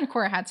 Legend of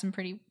Korra had some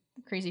pretty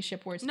crazy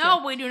ship wars, No,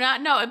 too. we do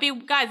not. No, it'd be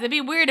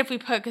weird if we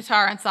put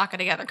Katara and Sokka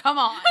together. Come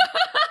on.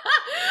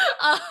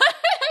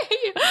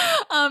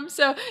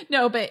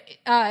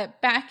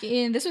 Back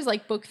in, this was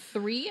like book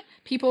 3,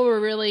 people were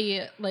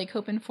really like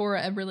hoping for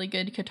a really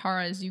good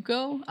Katara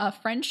Zuko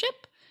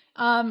friendship.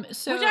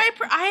 Which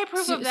I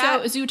approve of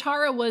that. So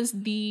Zutara was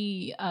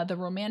the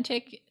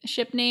romantic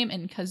ship name,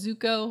 and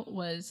Kazuko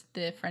was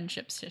the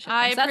friendship ship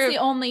name. So that's the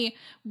only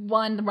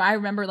one where I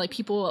remember like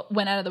people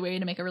went out of the way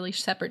to make a really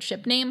separate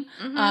ship name,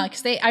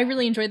 because I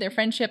really enjoyed their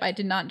friendship. I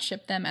did not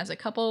ship them as a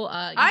couple.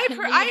 I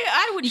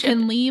would you ship.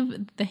 can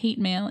leave the hate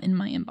mail in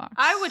my inbox.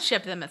 I would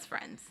ship them as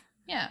friends.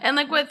 Yeah. And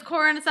like with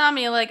Korra and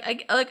Asami,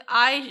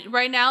 I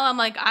right now I'm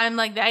like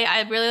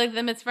I really like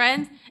them as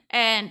friends.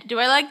 And do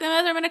I like them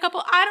as a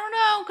couple? I don't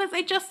know, because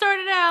they just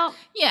started out.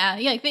 Yeah,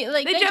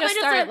 they just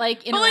start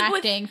like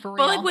interacting for real.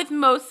 But like with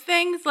most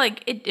things,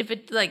 like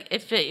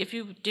if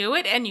you do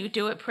it and you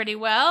do it pretty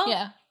well,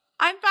 yeah,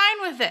 I'm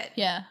fine with it.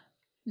 Yeah.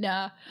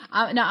 No,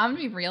 I'm gonna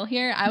be real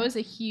here. I was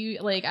a huge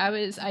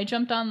I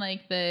jumped on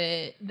like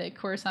the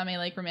Korosami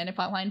like romantic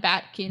plotline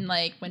back in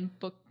like when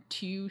book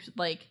 2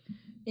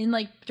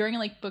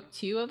 during book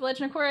 2 of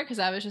Legend of Korra, because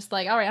I was just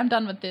like, all right, I'm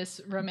done with this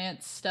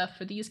romance stuff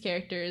for these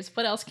characters.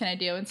 What else can I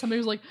do? And somebody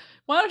was like,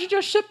 why don't you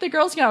just ship the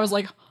girls together? I was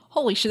like,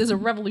 holy shit, this is a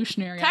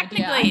revolutionary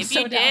Technically, idea. if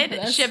you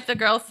did ship the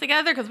girls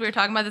together, because we were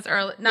talking about this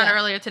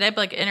earlier today, but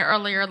like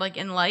earlier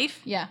in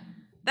life, yeah,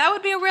 that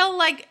would be a real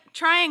like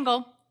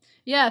triangle.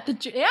 Yeah,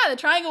 the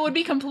triangle would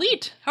be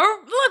complete.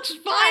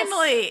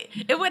 Finally,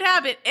 it would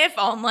happen if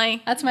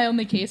only. That's my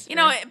only case. But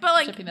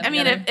like, I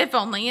mean, together. if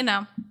only,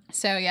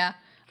 So yeah.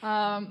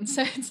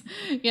 So it's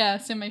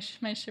so my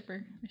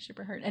shipper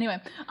hurt. Anyway,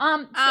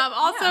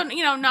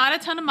 not a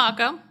ton of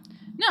Mako.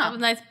 No, that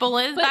was nice.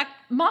 Bulin's back.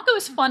 Mako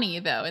is funny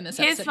though in this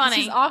episode. He's funny.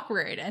 He's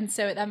awkward, and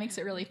so that makes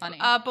it really funny.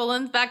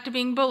 Bulin's back to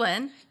being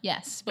Bulin.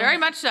 Yes, very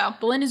much so.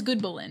 Bulin is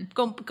good Bulin.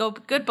 Go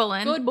good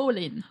Bulin. Good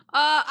Bulin.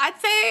 I'd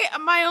say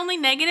my only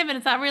negative, and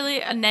it's not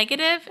really a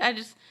negative. I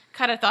just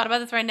kind of thought about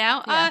this right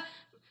now. Yeah.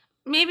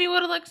 Maybe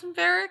would have liked some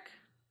Varric.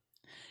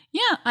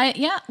 Yeah.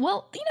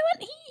 Well, you know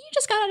what? He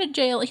just got out of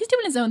jail. He's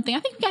doing his own thing. I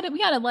think we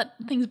gotta let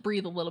things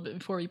breathe a little bit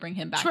before we bring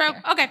him back. True.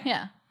 Here. Okay.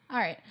 Yeah. All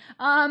right.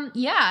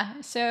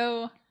 Yeah.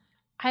 So,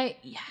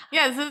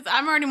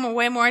 I'm already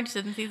way more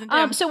interested in season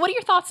 2. So what are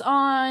your thoughts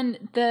on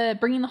the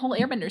bringing the whole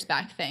Airbenders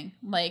back thing?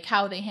 Like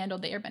how they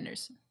handled the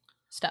Airbenders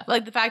stuff.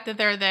 Like the fact that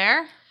they're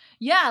there.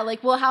 Yeah.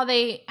 Like, well, how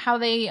they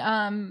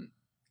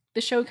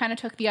the show kind of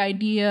took the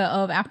idea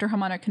of after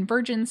harmonic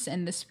convergence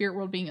and the spirit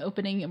world being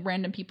opening, and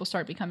random people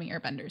start becoming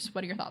airbenders.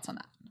 What are your thoughts on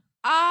that?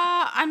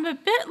 I'm a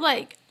bit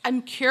like,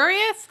 I'm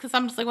curious because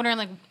I'm just like wondering,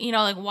 like, you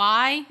know, like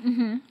why?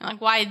 Mm-hmm.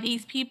 Like, why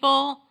these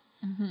people?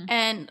 Mm-hmm.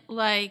 And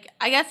like,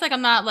 I guess like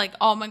I'm not like,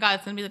 oh my god,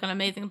 it's gonna be like an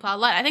amazing plot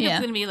line. I think Yeah.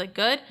 it's gonna be like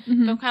good,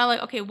 Mm-hmm. but I'm kind of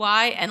like, okay,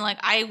 why? And like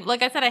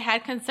I said, I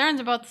had concerns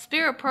about the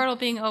spirit portal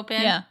being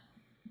open. Yeah.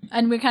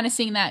 And we're kind of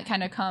seeing that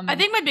kind of come. I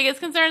think my biggest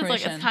concern is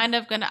like fruition. it's kind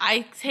of gonna.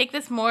 I take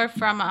this more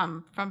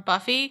from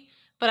Buffy,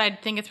 but I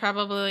think it's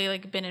probably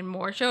like been in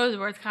more shows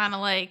where it's kind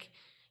of like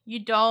you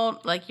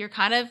don't like you're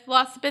kind of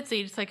lost a bit, so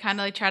you just like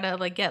kind of like try to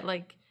like get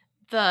like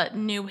the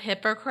new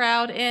hipper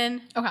crowd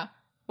in. Okay.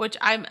 Which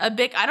I'm a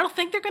big. I don't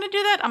think they're gonna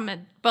do that.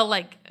 But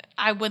like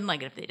I wouldn't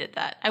like it if they did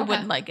that. I Okay.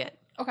 wouldn't like it.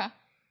 Okay.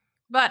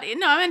 But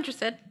no, I'm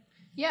interested.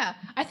 Yeah.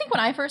 I think when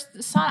I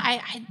first saw it,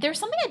 I there was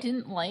something I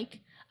didn't like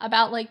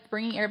about like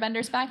bringing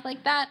airbenders back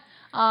like that.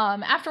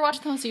 After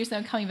watching the whole series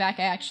and coming back,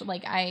 I actually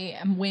like I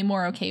am way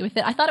more okay with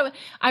it.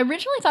 I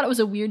originally thought it was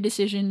a weird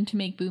decision to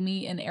make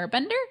Boomy an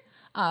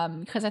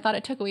airbender, because I thought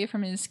it took away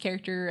from his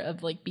character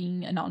of like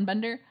being a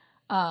non-bender.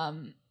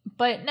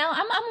 But now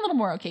I'm a little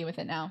more okay with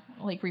it now,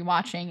 like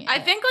rewatching. I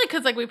think like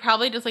because like we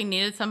probably just like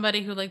needed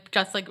somebody who like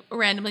just like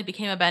randomly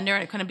became a bender,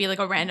 and it couldn't be like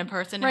a random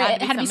person.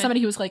 Right, it had to be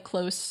somebody who was like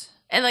close.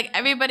 And like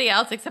everybody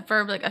else except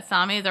for like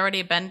Asami is already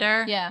a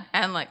bender. Yeah.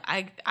 And like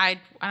I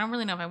don't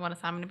really know if I want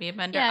Asami to be a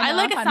bender. Yeah, I no,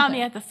 like I'm fine with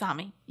Asami it. as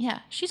Asami. Yeah,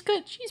 she's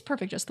good. She's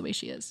perfect just the way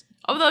she is.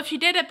 Although if she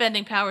did have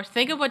bending powers,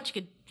 think of what you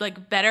could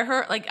like better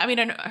her. Like I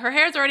mean, her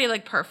hair is already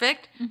like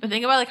perfect, but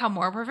think about like how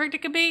more perfect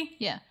it could be.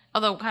 Yeah.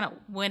 Although kind of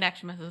wind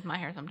actually messes with my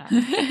hair sometimes.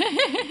 Guys,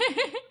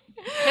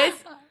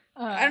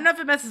 I don't know if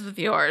it messes with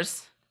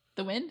yours.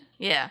 The wind?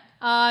 Yeah.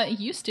 It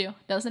used to.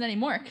 Doesn't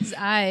anymore because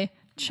I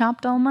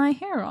chopped all my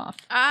hair off.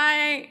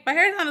 My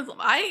hair's not as.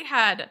 I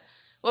had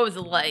what was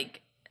it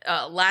like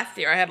last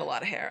year? I had a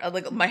lot of hair.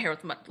 Like my hair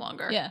was much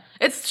longer. Yeah.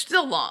 It's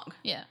still long,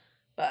 Yeah.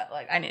 but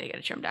like I need to get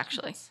it trimmed.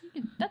 Actually,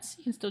 You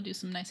can still do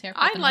some nice hair.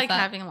 I clipping like with that.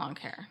 having long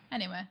hair.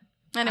 Anyway.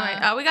 Anyway,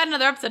 we got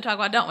another episode to talk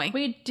about, don't we?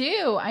 We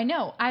do. I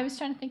know. I was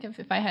trying to think of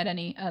if I had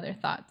any other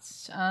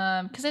thoughts.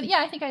 Because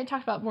I think I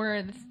talked about more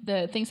of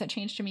the things that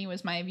changed to me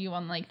was my view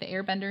on like the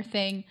airbender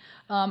thing.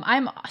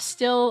 I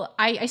still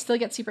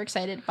get super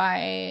excited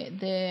by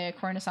the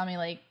Koronasami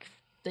like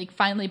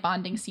finally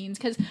bonding scenes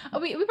because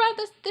we brought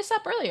this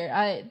up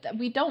earlier.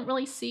 We don't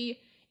really see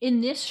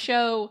in this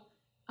show,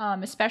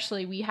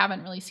 especially we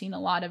haven't really seen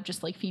a lot of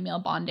just like female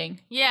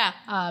bonding.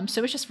 Yeah.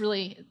 So it's just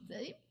really.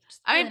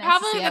 I mean, really nice to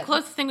probably see the it.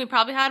 closer thing we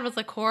probably had was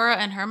like Cora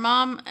and her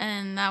mom,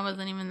 and that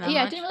wasn't even that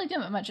Yeah, much. it didn't really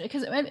do it much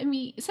because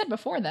we said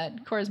before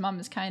that Cora's mom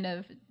is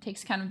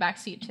takes kind of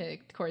backseat to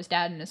Cora's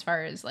dad, and as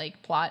far as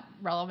like plot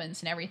relevance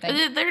and everything.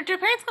 Their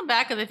parents come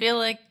back because I feel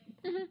like,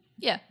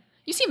 Yeah,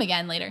 you see him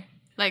again later.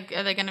 like,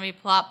 are they going to be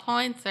plot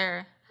points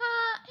or?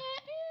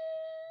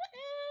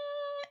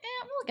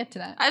 We'll get to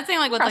that. I was saying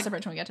like with Cross like. the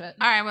bridge when we get to it.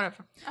 All right, whatever.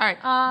 All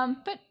right.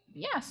 But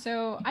yeah,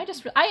 so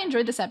I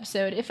enjoyed this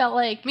episode. It felt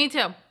like Me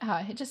too.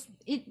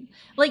 it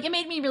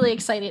made me really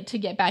excited to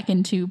get back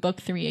into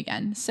book 3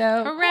 again.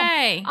 So cool.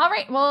 Hooray! All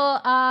right.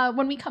 Well,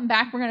 when we come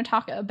back, we're going to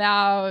talk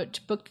about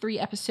book 3,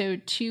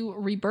 episode 2,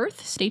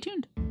 Rebirth. Stay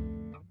tuned.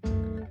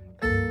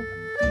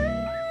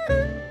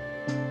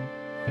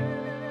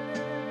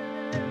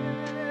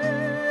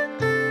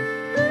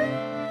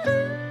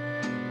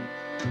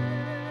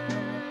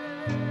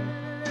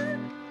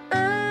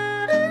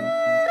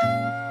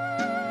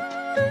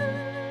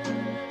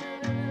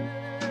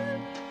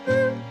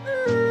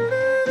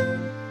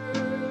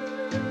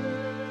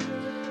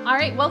 All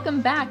right,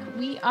 welcome back.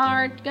 We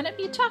are going to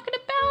be talking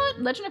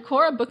about Legend of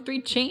Korra Book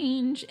 3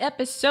 Change,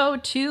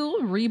 Episode 2,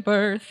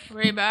 Rebirth.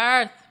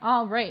 Rebirth.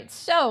 All right,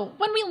 so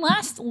when we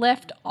last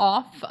left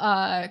off,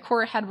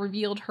 Korra had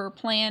revealed her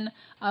plan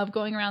of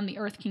going around the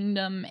Earth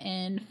Kingdom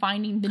and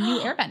finding the new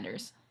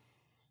airbenders.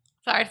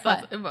 Sorry,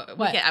 What?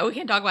 we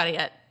can't talk about it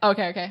yet.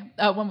 Okay.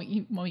 When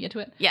we get to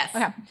it? Yes.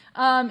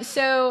 Okay.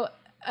 So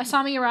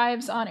Asami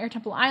arrives on Air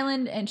Temple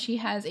Island, and she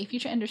has a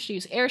Future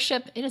Industries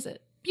airship. It is a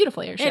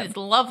beautiful airship. It is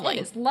lovely.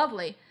 It is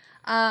lovely.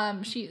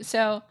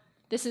 So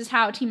this is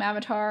how Team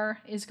Avatar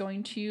is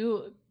going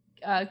to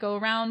go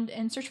around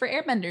and search for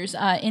airbenders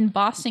in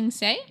Ba Sing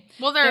Se.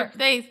 Well, their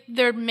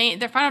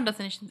final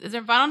destination is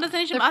their final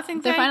destination. Ba Sing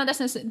Se? Their final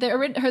destination. Their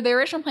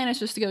original plan is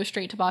just to go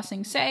straight to Ba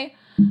Sing Se.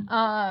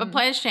 But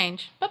plans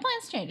change. But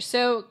plans change.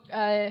 So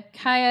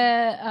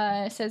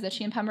Kaya says that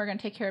she and Pema are going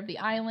to take care of the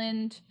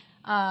island.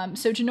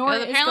 So Janora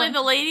is Apparently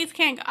the ladies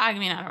can't. I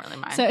mean, I don't really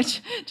mind. So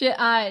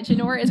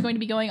Janora is going to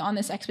be going on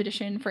this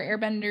expedition for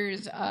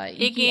airbenders.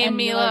 Iki and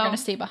Milo are going to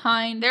stay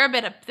behind. They're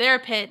a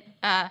pit.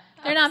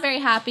 They're not very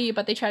happy,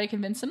 but they try to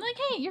convince them, like,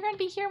 "Hey, you're going to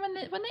be here when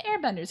the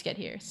airbenders get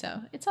here,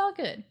 so it's all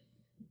good.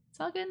 It's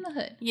all good in the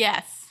hood."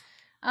 Yes.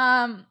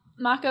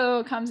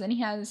 Mako comes and he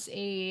has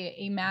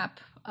a map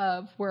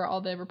of where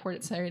all the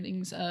reported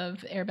sightings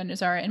of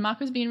airbenders are, and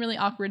Mako's being really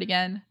awkward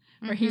again.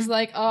 Where he's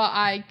like, "Oh,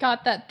 I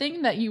got that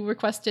thing that you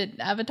requested,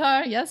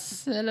 Avatar.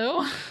 Yes,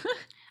 hello."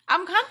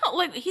 I'm kind of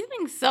like, he's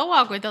being so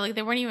awkward that like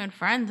they weren't even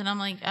friends, and I'm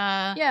like,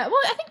 Yeah, well,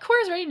 I think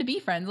Cora's ready to be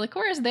friends. Like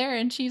Cora's there,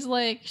 and she's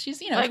like,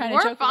 you know, like trying to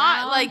we're joke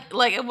fine. around.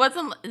 Like it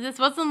wasn't. This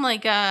wasn't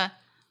like a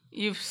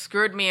you've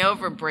screwed me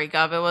over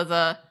breakup. It was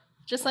a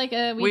just like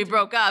we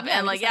broke up, yeah,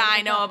 and we like decided to I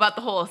break know up. about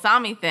the whole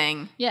Asami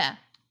thing, Yeah,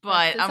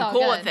 but it's I'm all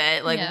cool good. with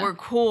it. Like Yeah. we're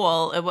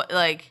cool.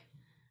 Like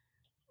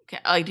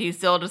do you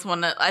still just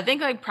want to? I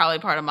think like probably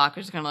part of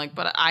Mako's just kind of like,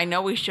 but I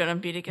know we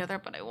shouldn't be together,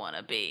 but I want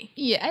to be.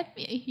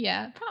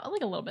 yeah, probably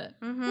like a little bit.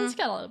 Mhm. He's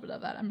got a little bit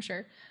of that, I'm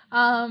sure.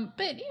 But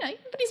you know,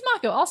 but he's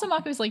Mako. Also,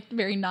 Mako's like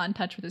very not in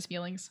touch with his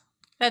feelings,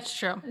 That's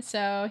true.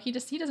 so he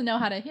doesn't know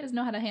how to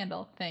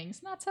handle things.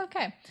 And that's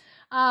okay.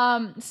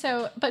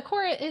 But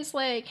Cora is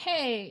like,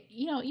 hey,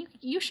 you know,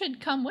 you should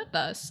come with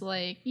us.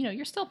 Like, you know,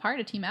 you're still part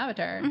of Team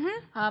Avatar.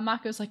 Mhm.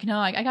 Mako's like, no,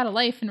 I got a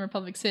life in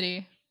Republic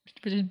City.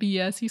 But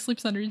BS, he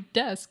sleeps under his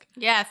desk.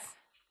 Yes.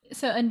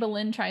 So, and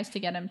Bolin tries to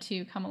get him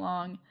to come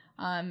along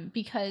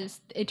because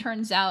it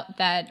turns out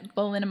that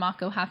Bolin and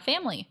Mako have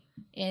family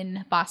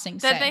in Ba Sing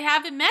Se. That they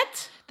haven't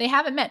met. They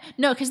haven't met.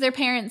 No, because their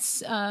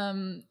parents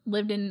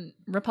lived in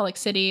Republic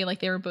City. Like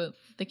the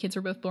kids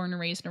were both born and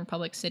raised in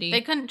Republic City.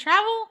 They couldn't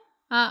travel.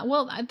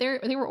 Well,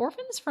 they were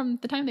orphans from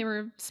the time they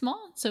were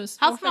small. So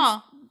How orphans,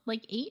 small?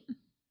 Like 8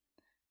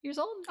 years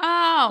old.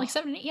 Oh, Like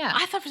 7, 8. Yeah.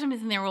 I thought for some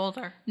reason they were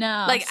older.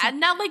 No. Like so-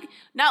 not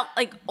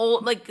like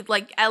old.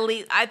 Like at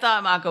least I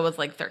thought Mako was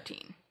like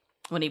 13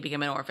 when he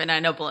became an orphan. I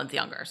know Bolin's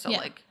younger, so yeah.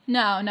 like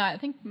No. I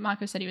think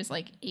Mako said he was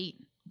like 8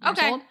 years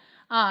Okay. old.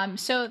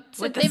 So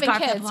with the they've been scarf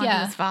that kids. belonged to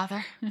Yeah. his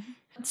father.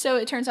 So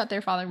it turns out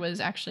their father was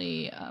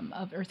actually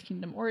of Earth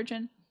Kingdom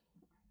origin.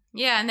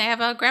 Yeah, and they have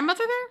a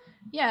grandmother there.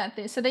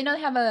 Yeah, so they know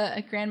they have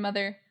a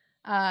grandmother.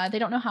 They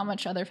don't know how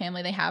much other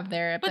family they have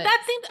there, But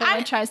that seems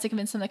Bolin tries to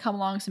convince them to come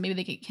along so maybe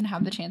they can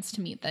have the chance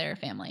to meet their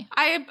family.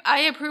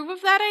 I approve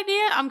of that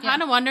idea. I'm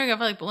kind of wondering if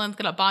like Bolin's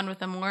gonna bond with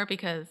them more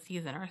because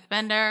he's an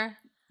Earthbender.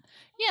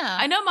 Yeah,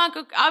 I know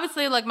Mako.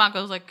 Obviously, like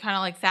Mako's like kind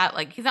of like sad.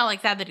 Like he's not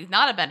like sad that he's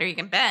not a bender. He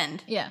can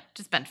bend. Yeah,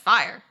 Just bend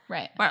fire.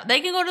 right. Well,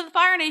 they can go to the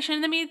Fire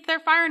Nation and meet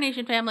their Fire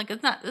Nation family. Like,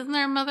 isn't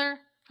their mother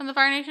from the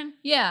Fire Nation?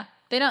 Yeah,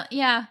 they don't.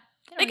 Yeah,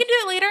 They can do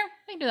it later.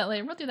 They can do that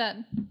later. We'll do that.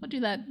 We'll do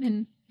that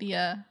in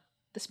the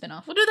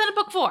spinoff. We'll do that in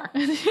book 4.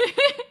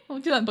 We'll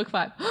do that in book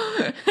 5.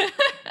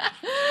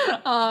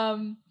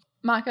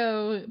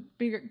 Mako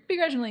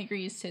begrudgingly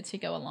agrees to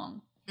go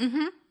along.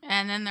 Mm-hmm.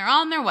 And then they're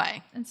on their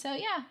way. And so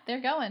yeah,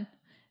 they're going.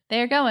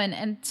 They're going.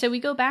 And so we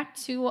go back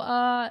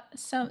to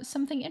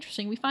something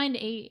interesting. We find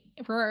a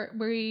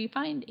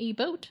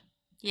boat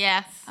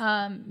Yes.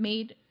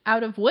 made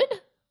out of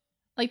wood.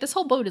 Like this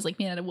whole boat is like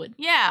made out of wood.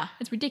 Yeah.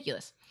 It's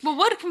ridiculous. Well,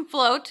 wood can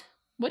float.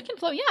 Wood can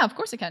float. Yeah, of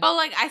course it can. But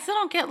like, I still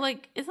don't get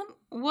like, isn't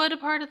wood a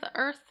part of the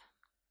earth?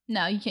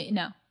 No, you can't.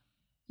 No,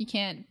 you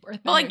can't. Earth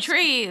But like benders.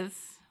 trees.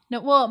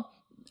 No, well,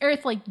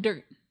 earth like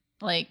dirt,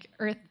 like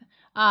earth.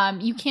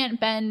 You can't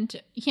bend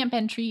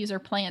trees or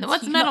plants.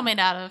 What's You can metal o- made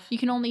out of? You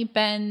can only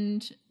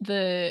bend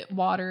the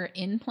water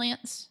in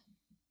plants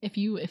if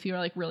you're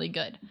like really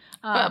good.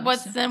 But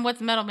what's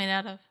metal made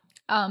out of?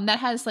 That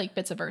has like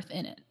bits of earth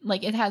in it.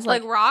 Like it has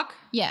like, rock?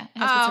 yeah, it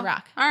has bits of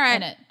rock All right.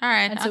 in it. All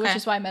right. And so okay. which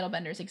is why metal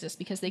benders exist,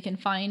 because they can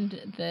find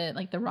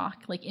the rock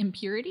like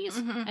impurities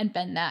Mhm. and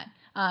bend that.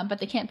 But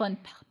they can't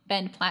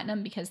bend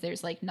platinum because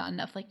there's like not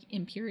enough like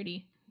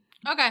impurity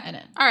Okay. in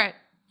it. All right.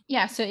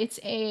 Yeah, so it's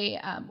a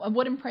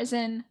wooden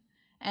prison,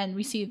 and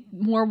we see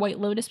more White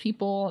Lotus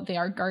people. They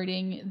are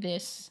guarding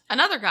this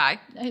Another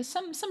guy.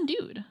 some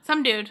dude.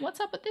 Some dude.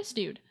 What's up with this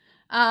dude?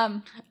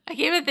 I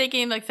keep on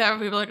thinking like several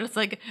people are just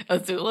like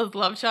Azula's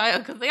love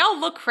child because they all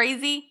look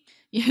crazy.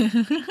 Yeah.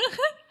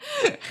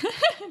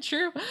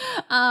 True.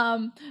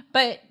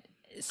 But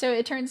so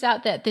it turns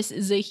out that this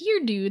Zahir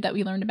dude that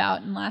we learned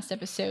about in last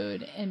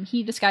episode, and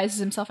he disguises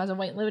himself as a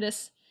White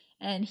Lotus,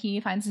 and he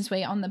finds his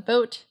way on the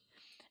boat,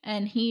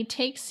 and he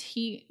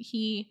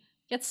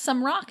gets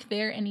some rock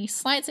there, and he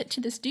slides it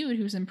to this dude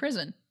who's in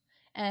prison.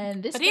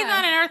 And this But he's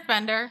not an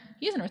earthbender.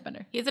 He's an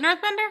earthbender. He's an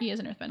earthbender? He is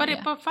an earthbender. But yeah.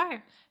 it but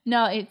fire.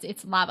 No,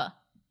 it's lava.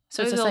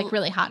 So it's There's just a- like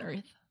really hot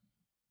earth.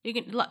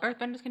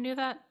 Earthbenders can do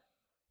that?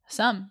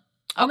 Some.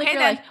 Only Okay, if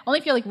then. only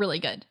if you're like really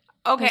good.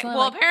 Okay, There's only,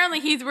 well like- apparently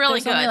he's really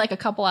There's good. only like a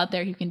couple out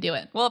there who can do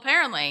it. Well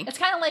apparently. It's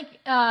kind of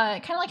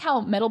like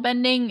how metal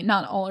bending,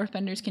 not all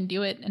earthbenders can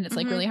do it, and it's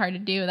like Mhm. really hard to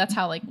do. That's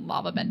how like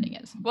lava bending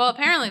is. Well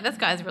apparently this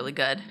guy's really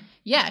good.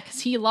 Yeah,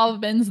 because he lava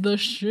bends the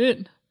shit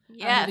out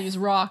Yes. of these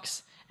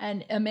rocks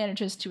and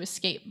manages to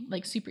escape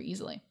like super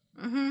easily.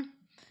 Mm-hmm.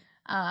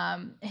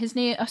 His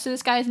name. So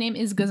this guy's name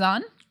is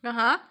Gazan,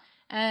 Uh-huh.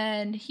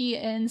 and he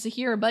and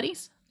Zahir are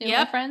buddies. They're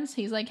Yep. friends.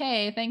 He's like,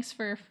 hey, thanks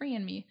for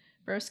freeing me,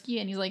 broski.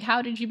 And he's like,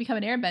 how did you become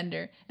an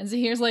airbender? And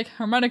Zahir's like,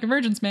 harmonic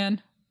convergence,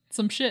 man.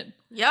 Some shit.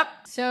 Yep.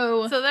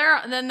 So So they're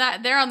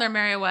on their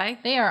merry way.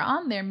 they are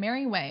on their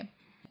merry way.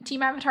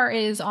 Team Avatar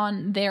is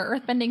on their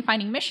earthbending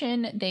finding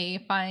mission.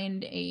 They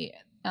find in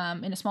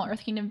a small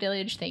Earth Kingdom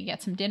village. They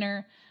get some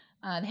dinner.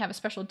 They have a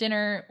special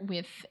dinner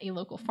with a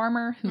local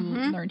farmer who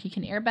learned he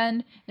can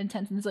airbend. And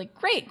Tenzin's like,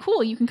 "Great,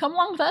 cool! You can come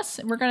along with us.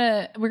 And we're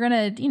gonna,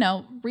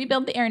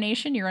 rebuild the Air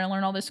Nation. You're gonna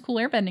learn all this cool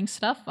airbending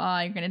stuff.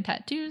 You're gonna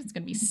tattoos. It's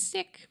gonna be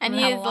sick." And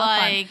he's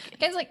like, "The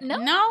guy's like, no.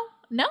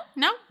 no.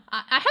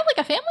 I have like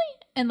a family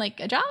and like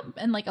a job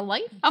and like a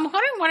life." I'm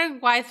wondering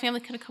why his family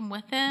couldn't come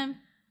with him.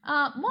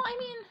 Well, I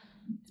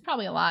mean, it's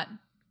probably a lot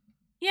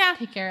Yeah, to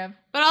take care of.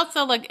 but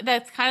also like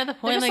that's kind of the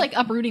They're point. just like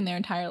uprooting their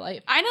entire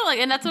life. I know, like,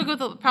 and that's what goes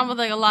the problem with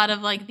like a lot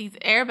of like these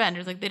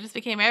airbenders. Like they just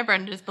became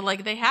airbenders, but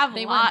like they have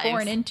They lives. weren't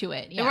born into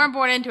it. Yeah. They weren't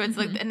born into it,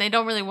 so, like, and they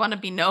don't really want to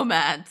be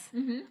nomads.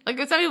 Like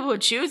there's some people who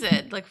choose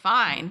it, like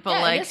fine, but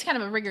Yeah, like it's kind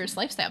of a rigorous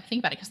lifestyle.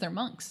 Think about it, because they're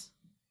monks.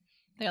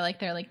 They're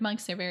like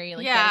monks. They're very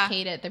Yeah.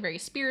 dedicated. They're very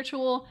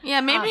spiritual. yeah,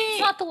 maybe It's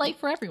not the life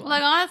for everyone.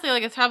 like honestly,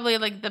 like it's probably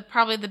like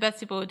the best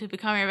people to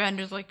become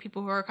airbenders, like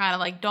people who are kind of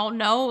like don't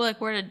know like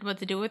what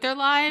to do with their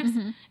lives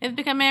and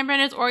become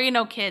airbenders, or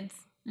kids.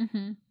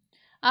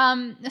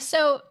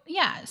 So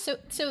yeah, so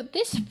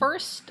this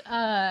first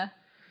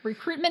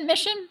recruitment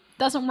mission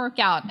doesn't work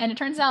out, and it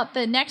turns out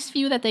the next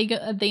few that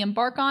they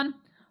embark on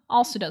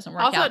also doesn't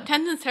work Also, out.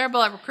 Tenzin's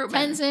terrible at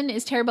recruitment. Tenzin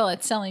is terrible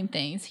at selling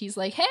things. He's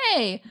like,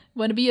 "Hey,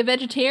 want to be a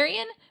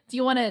vegetarian? Do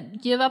you want to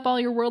give up all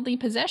your worldly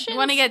possessions? You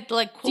want to get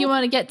like cool. Do you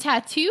want to get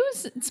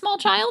tattoos, small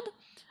child?"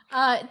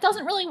 It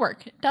doesn't really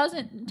work. It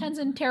doesn't.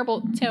 Tenzin,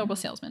 terrible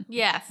salesman.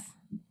 Yes.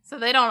 So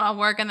they don't all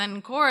work, and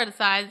then Korra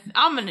decides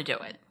I'm gonna do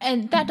it.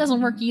 And that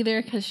doesn't work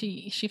either, because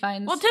she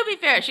finds Well, to be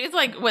fair, she's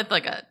like with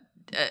like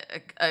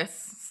a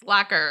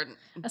slacker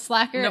a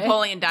slacker.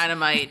 Napoleon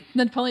Dynamite.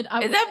 Napoleon.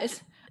 Is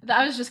that-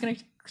 I was just gonna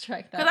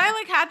check that. Because I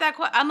like had that.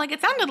 I'm like,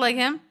 it sounded like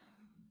him.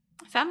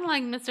 It sounded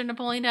like Mr.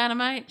 Napoleon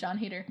Dynamite. John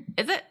Heater.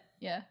 Is it?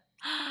 Yeah.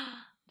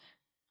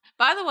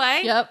 By the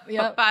way.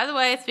 Yep. By the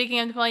way, speaking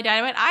of Napoleon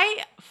Dynamite,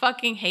 I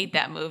fucking hate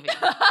that movie.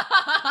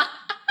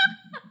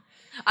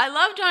 I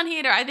love John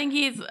Heater. I think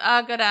he's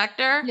a good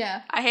actor.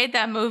 Yeah. I hate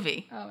that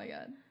movie Oh my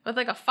god. with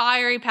like a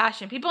fiery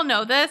passion. People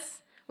know this.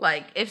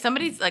 Like, if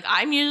somebody's like,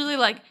 I'm usually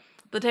like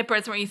the type of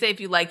person where you say if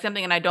you like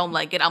something and I don't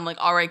like it, I'm like,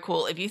 all right,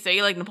 cool. If you say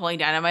you like Napoleon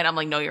Dynamite, I'm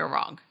like, no, you're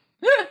wrong.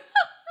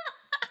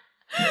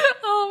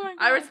 Oh my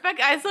god.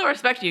 I still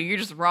respect you. You're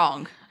just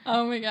wrong.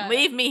 Oh my god.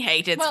 Leave me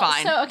hate. It's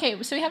fine.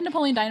 So we have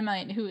Napoleon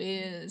Dynamite, who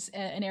is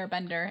an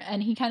airbender,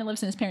 and he kind of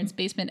lives in his parents'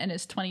 basement and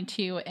is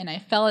 22. And I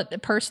felt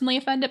personally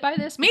offended by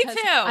this. Me because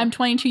too. I'm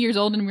 22 years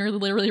old, and we're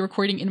literally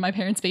recording in my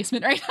parents'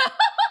 basement right now.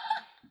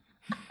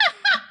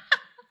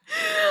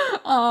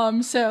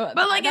 So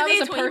But like, that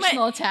is was he a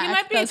personal attack. He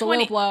might be that a was a 20.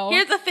 little blow.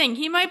 Here's the thing: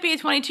 he might be a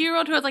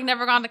 22-year-old who has like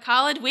never gone to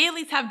college. We at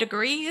least have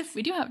degrees,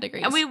 We do have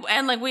degrees.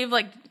 and we've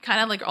like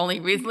kind of like only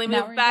recently Now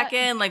moved we're back back.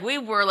 in. Like we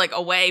were like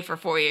away for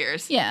 4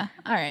 years. yeah.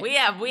 All right.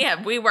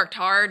 We worked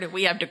hard.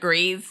 We have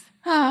degrees.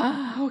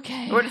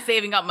 Okay. We're just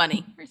saving up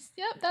money.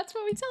 Yep, that's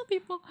what we tell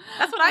people.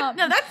 That's what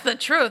no, that's the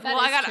truth. that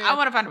Well, is true. I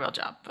want to find a real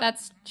job. But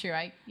That's true.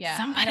 Somebody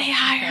I don't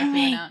hire think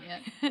me. I've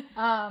figured it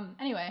out yet.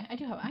 Anyway,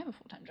 I have a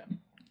full-time job.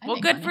 I Well,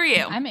 make good money. for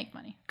you. I make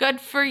money. Good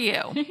for you.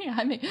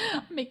 I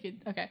make it.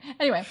 Okay.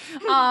 Anyway,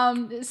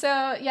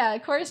 so yeah,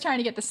 Korra's trying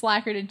to get the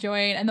slacker to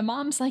join, and the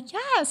mom's like,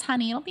 "Yes,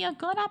 honey, it'll be a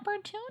good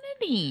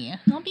opportunity.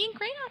 It'll be a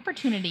great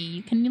opportunity.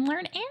 You can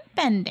learn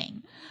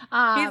airbending."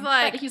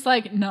 He's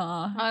like,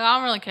 "Nah." Like, I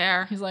don't really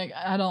care. He's like,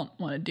 "I don't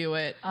want to do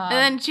it." And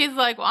then she's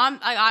like, "Well,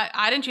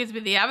 I didn't choose to be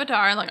the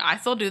avatar, and like I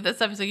still do this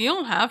stuff." He's like, "You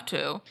don't have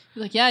to."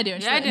 he's like, "Yeah, I do."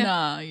 And she's Yeah, I like, do.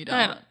 "No, you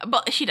don't."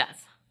 But she does.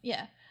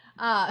 Yeah.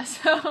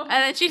 So And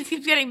then she just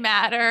keeps getting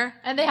madder.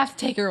 and they have to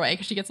take her away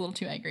because she gets a little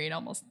too angry and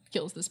almost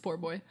kills this poor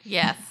boy.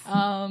 Yes.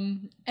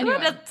 Anyway,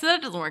 So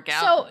that doesn't work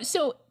out.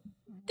 so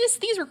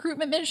these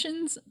recruitment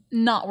missions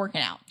not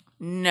working out.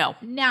 No.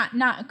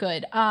 Not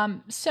good.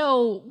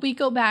 So we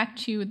go back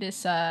to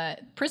this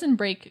prison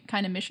break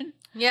kind of mission.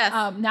 Yes.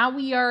 Now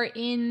we are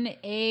in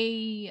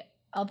a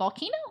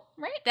volcano,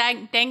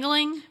 right?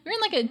 Dangling. We're in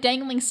like a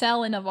dangling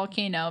cell in a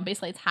volcano.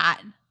 Basically, it's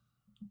hot.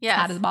 Yes.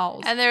 Hot as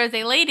balls. And there is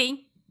a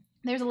lady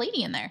There's a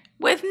lady in there.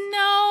 with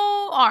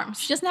no arms.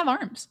 She doesn't have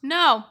arms.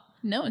 No.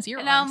 No, zero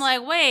And arms. I'm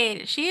like,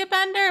 wait, is she a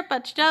bender?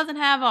 But she doesn't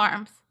have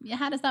arms. yeah,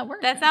 how does that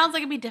work? That sounds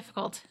like it'd be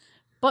difficult.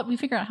 But we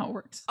figure out how it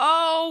works.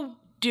 Oh,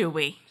 do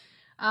we?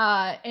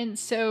 And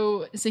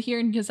so Zahir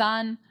and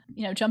Ghazan,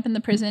 jump in the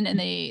prison and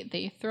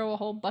they throw a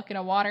whole bucket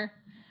of water.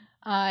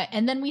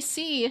 And then we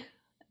see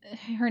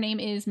her name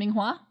is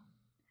Minghua.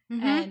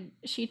 Mm-hmm. And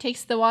she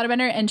takes the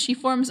waterbender and she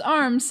forms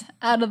arms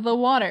out of the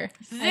water.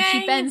 And she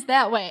Zing. bends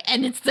that way.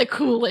 And it's the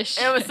coolest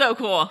shit. It was so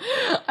cool.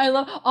 I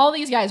love all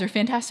these guys are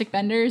fantastic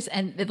benders,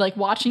 and like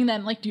watching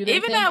them like do their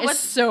Even thing that is was-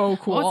 so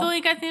cool. What's the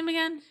lead guy's name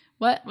again?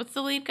 What? What's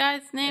the lead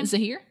guy's name?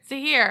 Zahir?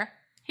 Zahir.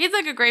 He's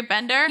like a great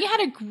bender. He had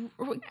a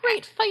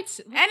great fight.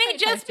 And he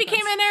just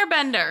became an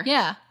airbender.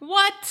 Yeah.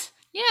 What?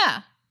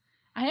 Yeah.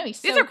 I know,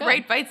 he's These so are good.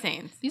 great fight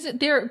scenes.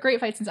 They're great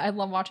fight scenes. I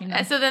love watching them.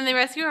 And so then they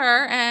rescue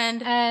her,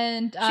 and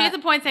And she has a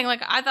point saying,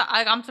 like,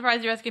 I'm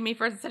surprised you rescued me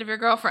first instead of your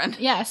girlfriend.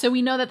 yeah, so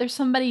we know that there's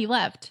somebody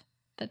left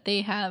that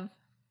they have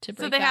to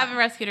break So they out. haven't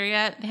rescued her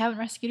yet. They haven't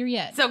rescued her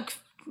yet. So,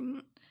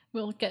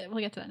 We'll get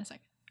to that in a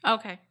second.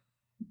 okay.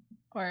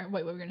 Or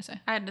wait, what were we gonna say?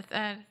 I had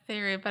a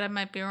theory, but I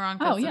might be wrong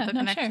Oh, because yeah, of the no,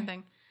 connection sure.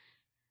 thing.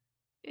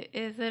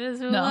 Is it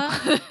Azula?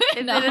 No.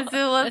 Is No, it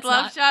Azula's it's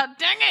love not. shot?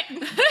 Dang it! Come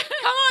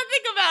on,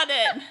 think about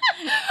it.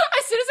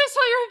 As soon as I saw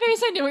your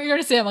face, I knew what you were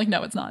gonna say. I'm like,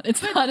 no, it's not.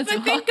 It's not. It's But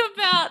not. think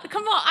about.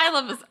 Come on,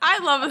 I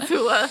love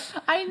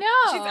Azula. I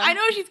know. I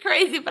know she's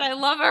crazy, but I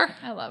love her.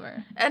 I love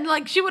her. And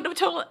like she would have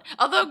told.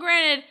 Although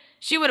granted,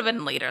 she would have been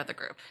the leader of the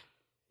group.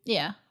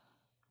 Yeah.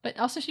 But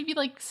also, she'd be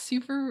like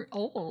super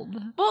old.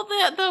 Well,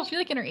 She'd be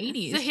like in her 80s.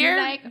 the She'd be hair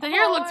like, the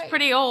hair looks "Oh,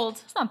 pretty old.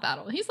 It's not that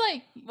old. He's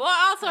like, Well,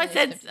 also I Oh,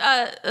 said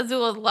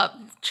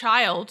Azula's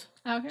child.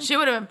 okay. She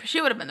would have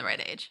been the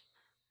right age.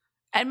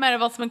 And might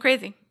have also been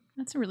crazy.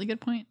 That's a really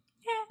good point.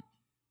 Yeah.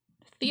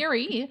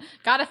 Theory.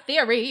 Got a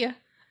theory.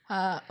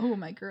 Oh,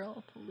 my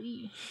girl,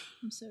 Lee.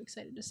 I'm so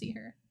excited to see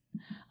her.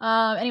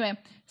 Anyway,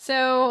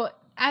 so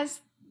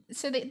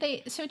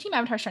Team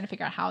Avatar's trying to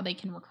figure out how they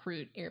can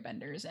recruit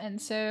airbenders.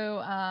 And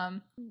so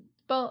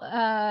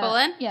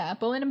Bolin? Yeah,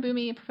 Bolin and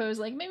Boomy propose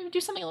like maybe do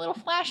something a little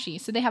flashy.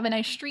 So they have a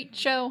nice street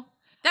show.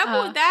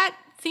 That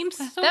seems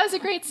so That was a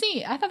great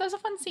scene. I thought that was a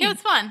fun scene. It was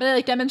fun. But they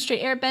like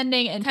demonstrate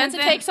airbending, and Tenzin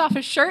Tenzin- takes off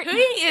his shirt. He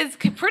is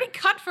pretty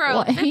cut for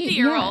a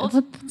 50-year-old.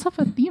 What's up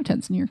with you,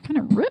 Tenzin? You're kind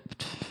of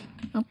ripped.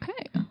 Okay.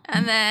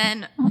 And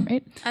then All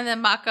right.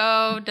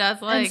 Mako does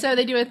like And so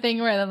they do a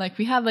thing where they're like,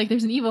 we have like,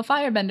 there's an evil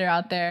firebender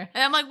out there.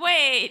 and I'm like,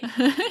 wait.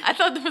 I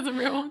thought there was a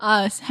real one.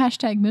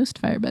 Hashtag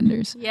most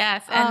firebenders.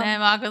 Yes. And then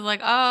Mako's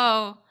like,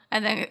 oh.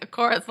 And then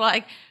Korra's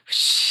like,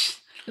 shh.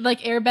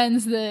 Like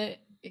airbends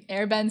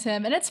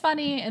him, and it's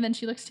funny. And then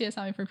she looks to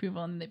Asami for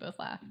approval, and they both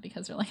laugh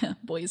because they're like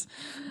boys.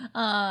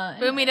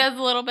 Boomy does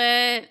a little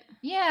bit.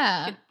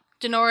 Yeah.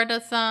 Denora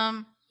does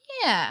some.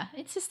 Yeah,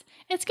 it's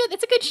good.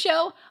 It's a good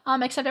show.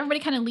 Except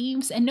everybody kind of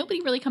leaves, and nobody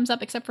really comes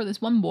up except for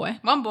this one boy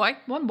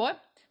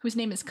whose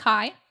name is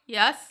Kai.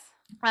 Yes.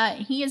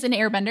 He is an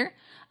airbender.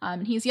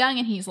 He's young,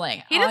 and he's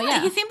like, He seems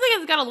like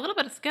he's got a little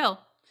bit of skill.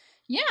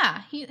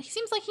 Yeah, he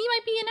seems like he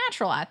might be a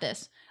natural at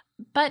this.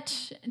 But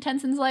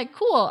Tenzin's like,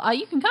 cool,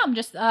 you can come.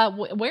 Just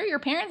where are your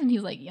parents? And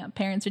he's like, yeah,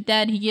 parents are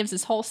dead. He gives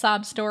his whole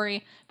sob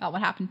story about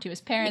what happened to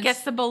his parents. He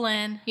gets the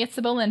Bolin.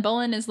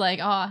 Bolin is like,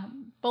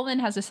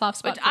 Bolin has a soft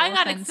spot. Which for I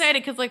got orphans.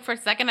 excited because, like, for a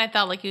second I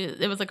thought like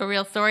it was like a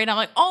real story, and I'm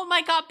like, oh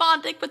my god,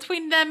 bonding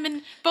between them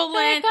and Bolin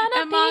They're gonna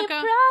and be Mako.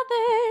 brothers.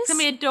 It's gonna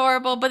be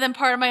adorable. But then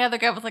part of my other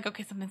gut was like,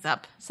 okay, something's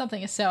up.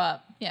 Something is so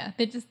up. Yeah,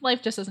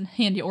 life just doesn't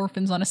hand you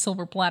orphans on a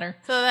silver platter.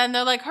 So then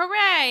they're like,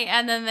 hooray!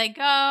 And then they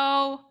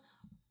go,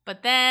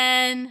 but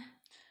then.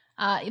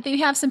 They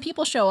have some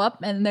people show up,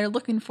 and they're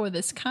looking for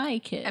this Kai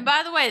kid. And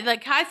by the way,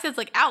 like Kai says,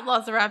 like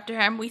outlaws are after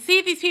him. We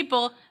see these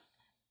people.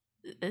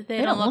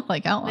 They don't look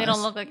like outlaws. They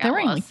don't look like They're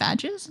wearing outlaws. like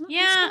badges.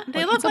 Yeah,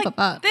 they look like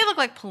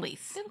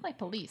police. They look like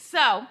police.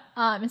 So,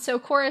 and so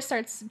Korra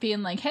starts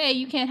being like, "Hey,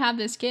 you can't have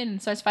this kid,"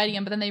 and starts fighting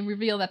him. But then they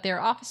reveal that they're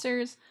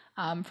officers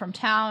from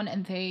town,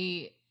 and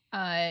they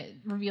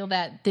reveal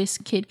that this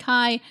kid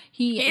Kai,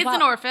 he is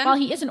an orphan. While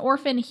he is an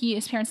orphan,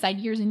 his parents died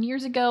years and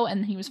years ago,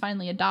 and he was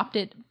finally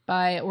adopted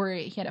or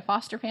he had a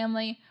foster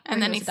family,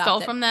 and then he stole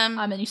from them.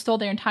 And he stole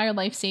their entire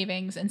life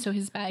savings, and so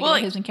his bag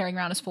that he's been carrying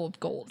around is full of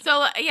gold.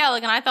 So yeah,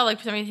 like, and I thought like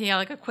for some reason he had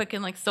like a quick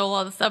and like stole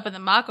all the stuff, and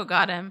then Mako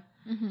got him.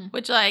 Mm-hmm.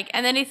 Which like,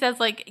 and then he says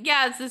like,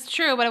 yeah, this is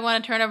true, but I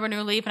want to turn over a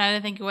new leaf, and I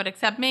didn't think you would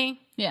accept me.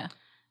 Yeah.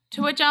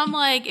 To which I'm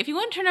like, if you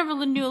want to turn over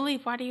a new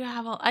leaf, why do you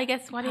have all? I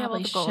guess why do you have all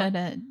the gold? Should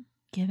have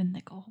given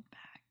the gold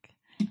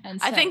back.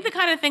 And so, I think the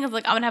kind of thing is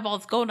like, I'm gonna have all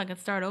this gold, and I can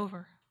start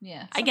over.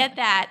 Yeah, I get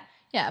that.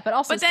 Yeah, but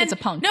also this kid's a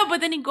punk. No,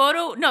 but then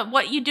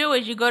what you do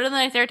is you go to the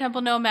next Air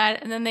Temple Nomad,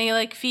 and then they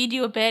like feed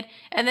you a bit,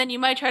 and then you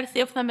might try to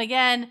steal from them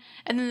again,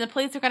 and then the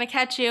police are gonna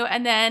catch you,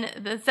 and then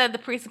the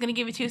priest is gonna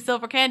give you 2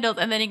 silver candles,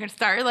 and then you're gonna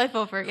start your life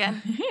over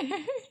again.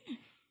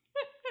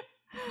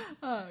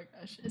 Oh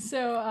gosh.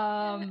 So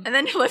and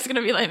then your life's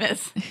gonna be like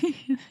this.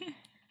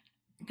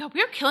 God,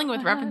 we are killing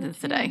with references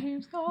today.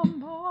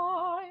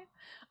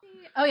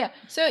 Oh yeah.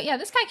 So yeah,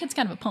 this guy kid's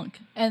kind of a punk,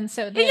 and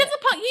so He's a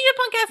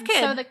punk ass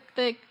kid.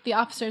 So the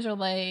officers are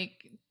like,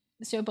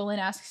 so Bolin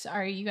asks,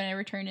 "Are you going to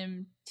return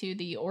him to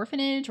the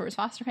orphanage or his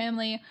foster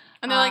family?"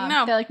 And they're like,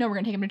 "No." They're like, "No, we're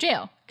going to take him to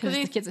jail because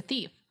the kid's a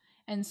thief."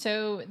 And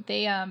so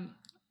they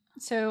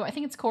so I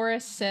think it's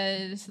Chorus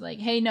says like,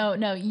 "Hey, no,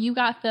 you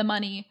got the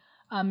money.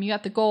 You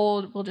got the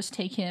gold. We'll just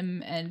take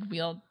him, and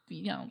we'll."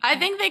 I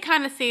think they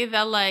kind of see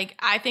that like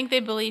I think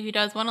they believe he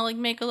does want to like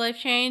make a life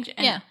change.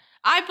 And yeah.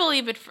 I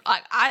believe it.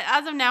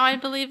 As of now, I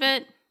believe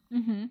it.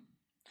 Mm-hmm.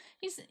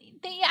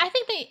 I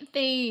think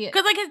they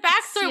because like his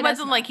backstory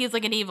wasn't like he's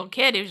like an evil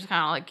kid. He was just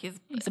kind of like he's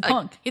a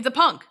punk. He's a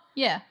punk.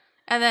 Yeah.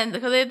 And then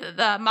because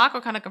the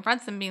Mako kind of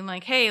confronts him, being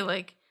like, "Hey,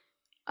 like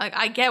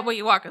I get what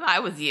you are because I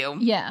was you.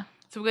 Yeah.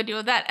 So we're gonna deal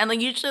with that." And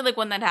like usually, like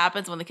when that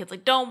happens, when the kid's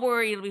like, "Don't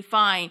worry, it'll be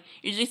fine,"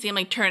 you usually see him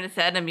like turn his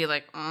head and be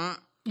like,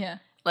 "Yeah."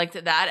 Like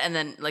to that, and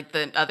then like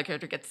the other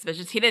character gets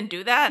suspicious. He didn't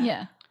do that.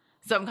 Yeah.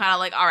 So I'm kind of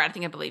like, all right, I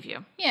think I believe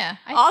you. Yeah.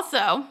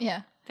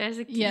 Yeah. There's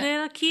a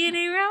little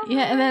kitty romance.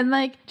 Yeah, and then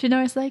like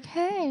Janora's like,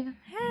 hey,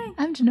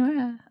 I'm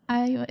Janora.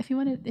 If you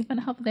want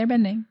to help with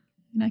airbending,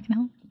 I can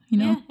help.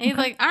 Yeah. And he's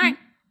like, all right.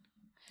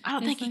 I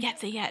don't think he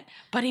gets it yet,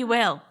 but he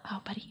will.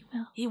 Oh, but he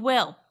will. He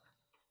will.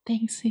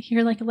 Thanks.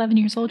 You're like 11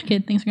 years old,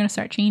 kid. Things are going to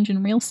start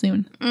changing real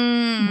soon.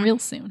 Real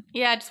soon.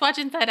 Yeah, just watch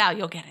Inside Out.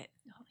 You'll get it.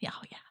 Yeah,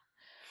 oh, yeah.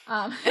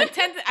 And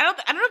Tenzin, I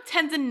don't know if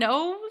Tenzin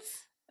knows.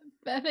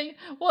 I think,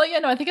 well, yeah,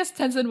 no, I think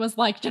Tenzin was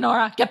like,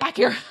 Jinora, get back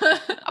here.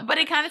 But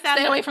he kind of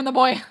sounded Stay away from the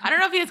boy. I don't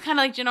know if he was kind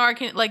of like, Jinora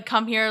can like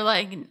come here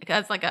like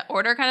as like an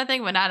order kind of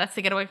thing, but not us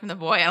to get away from the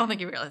boy. I don't think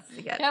he realizes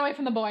it yet. Get away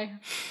from the boy.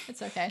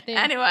 It's okay.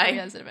 Anyway. He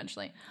does it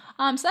eventually.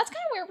 So that's kind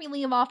of where we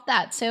leave off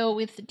that. So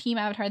with Team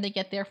Avatar, they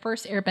get their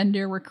first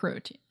Airbender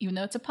recruit, even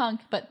though it's a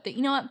punk. But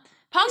you know what?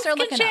 Punks are can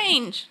looking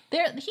change. Up.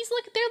 They're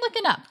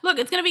looking up. Look,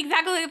 it's gonna be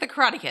exactly like the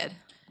Karate Kid.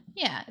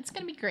 Yeah, it's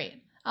gonna be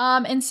great.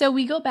 And so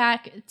we go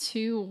back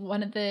to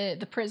one of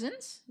the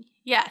prisons.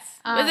 Yes.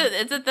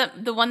 Is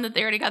it the one that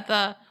they already got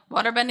the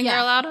waterbending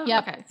girl out of?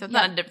 Yep. Okay. So it's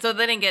not so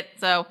they didn't get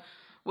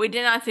we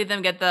did not see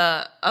them get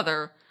the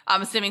other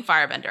I'm assuming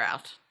firebender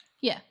out.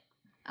 Yeah.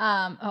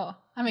 Oh,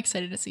 I'm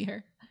excited to see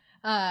her.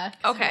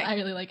 Okay. I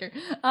really like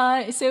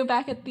her. So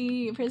back at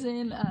the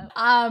prison,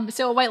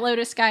 so a White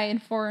Lotus guy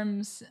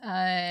informs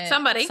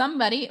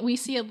somebody. We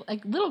see a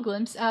little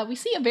glimpse. We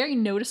see a very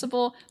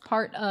noticeable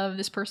part of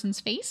this person's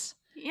face.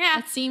 Yeah.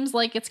 It seems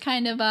like it's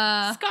kind of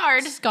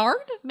scarred.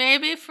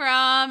 Maybe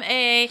from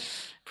a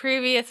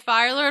previous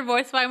Fire Lord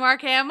voiced by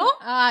Mark Hamill.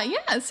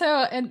 Yeah.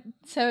 So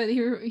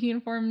he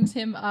informs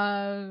him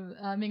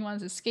of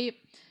Ming-Wan's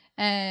escape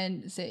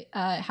and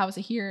how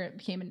Zahir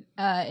became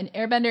an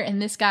airbender,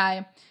 and this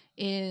guy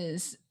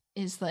is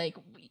like,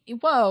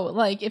 whoa,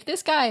 like if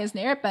this guy is an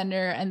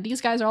airbender and these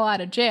guys are all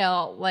out of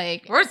jail,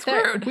 like we're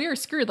screwed. We're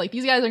screwed. Like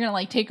these guys are gonna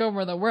like take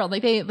over the world.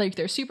 Like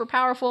they're super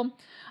powerful.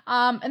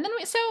 And then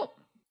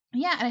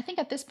and I think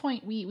at this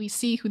point we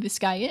see who this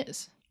guy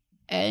is.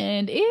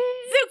 And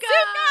it's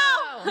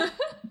Zuko!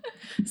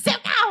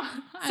 Zuko!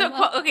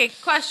 So, okay,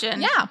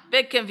 question. Yeah.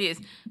 Bit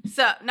confused.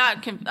 So,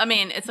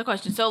 it's a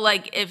question. So,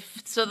 like,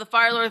 the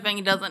Fire Lord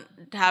thing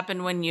doesn't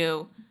happen when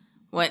you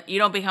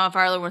don't become a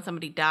Fire Lord when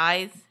somebody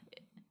dies?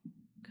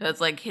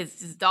 Because, like,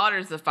 his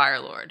daughter's the Fire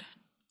Lord.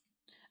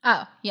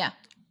 Oh, yeah.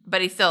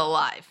 But he's still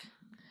alive.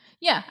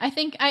 Yeah, I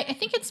think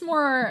it's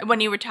more when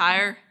you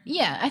retire.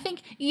 Yeah, I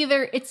think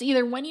it's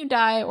either when you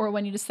die or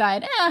when you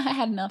decide, I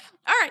had enough.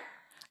 All right,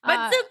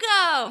 but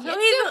Zuko, so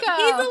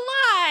he's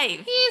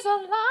alive. He's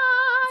alive.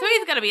 So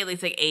he's got to be at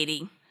least like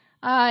 80.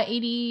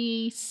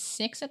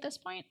 86 at this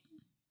point.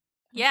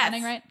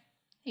 Yes, right.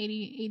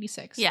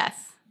 86. Yes.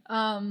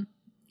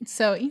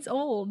 So he's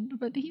old,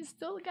 but he's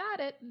still got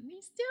it.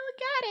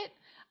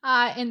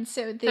 And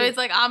so he's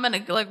like, I'm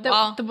gonna like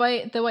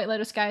the White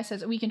Lotus guy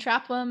says we can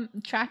track them,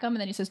 and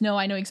then he says, no,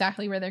 I know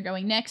exactly where they're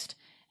going next,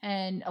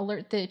 and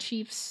alert the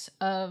chiefs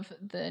of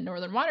the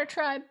Northern Water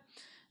Tribe.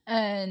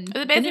 And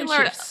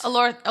basically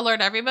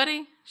alert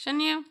everybody,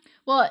 shouldn't you?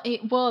 Well,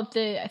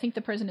 I think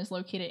the prison is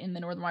located in the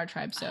Northern Water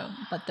Tribe, so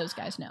let those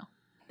guys know.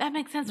 That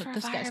makes sense for a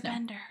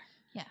firebender.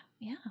 Yeah.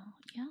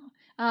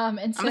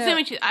 And so I'm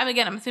assuming she's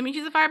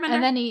a firebender.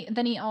 And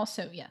then he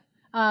also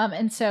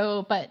and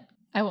so but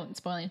I won't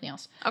spoil anything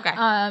else. Okay.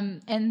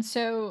 And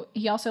so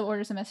he also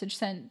orders a message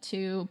sent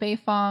to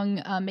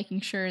Beifong,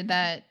 making sure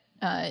that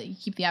you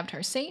keep the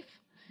Avatar safe.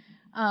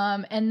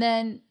 And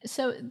then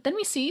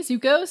we see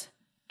Zuko's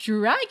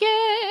dragon.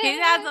 He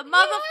has a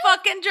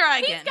motherfucking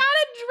dragon. He's got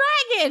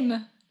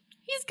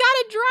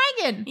a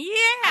dragon. Yeah.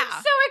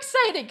 I'm so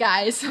excited,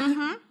 guys.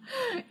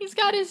 Mm-hmm. He's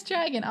got his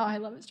dragon. Oh, I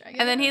love his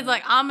dragon. And then he's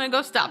like, I'm going to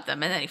go stop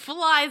them. And then he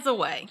flies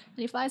away.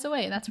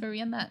 That's where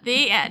we end that.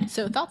 The end.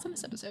 So thoughts on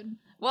this episode?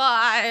 Well,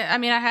 I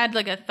had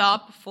like a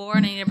thought before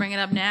and I need to bring it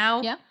up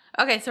now. Yeah.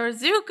 Okay, so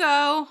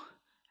Zuko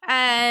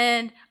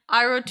and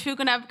Iroh 2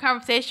 going to have a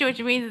conversation, which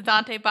means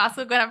Dante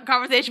Basco going to have a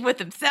conversation with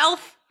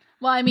himself.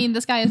 Well, I mean,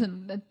 this guy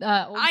isn't old.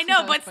 I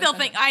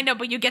know,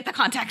 but you get the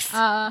context.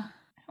 I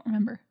don't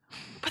remember.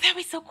 But that'd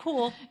be so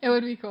cool. It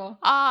would be cool.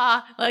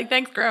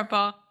 Thanks,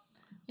 Grandpa.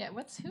 Yeah,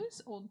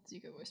 who's old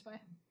Zuko voiced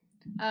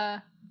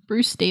by?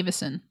 Bruce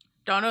Davison.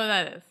 Don't know who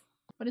that is.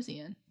 What is he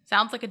in?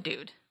 Sounds like a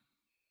dude.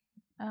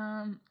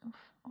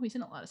 He's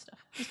in a lot of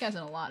stuff. This guy's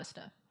in a lot of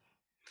stuff.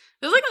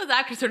 There's like those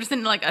actors who are just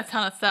in like a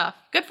ton of stuff.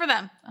 Good for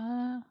them.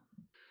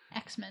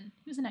 X-Men.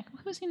 Who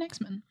was he in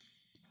X-Men?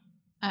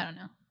 I don't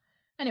know.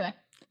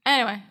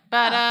 Anyway,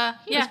 but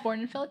he was born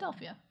in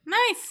Philadelphia.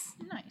 Nice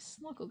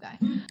Local guy.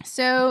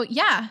 So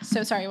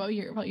sorry. What were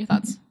your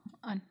thoughts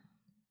on?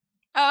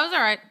 Oh, it was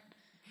all right.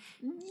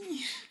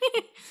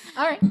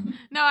 All right.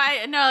 No,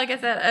 like I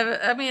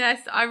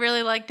said, I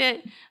really liked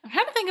it.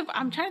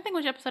 I'm trying to think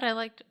which episode I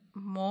liked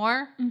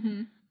more.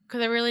 Mm-hmm.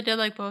 Because I really did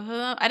like both of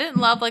them. I didn't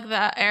love like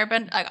the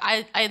airbender. Like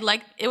I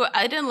liked it.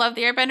 I didn't love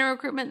the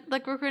airbender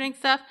recruiting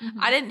stuff. Mm-hmm.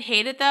 I didn't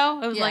hate it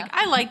though. It was like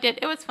I liked it.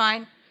 It was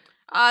fine.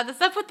 The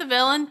stuff with the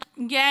villain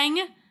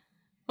gang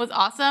was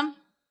awesome.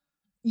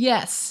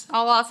 Yes.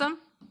 All awesome.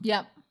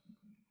 Yep.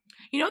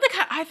 You know what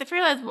I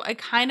realized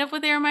kind of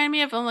what they remind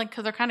me of, like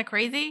because they're kind of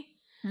crazy.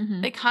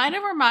 Mm-hmm. They kind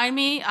of remind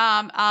me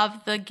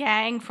of the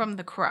gang from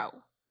The Crow.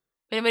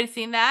 Anybody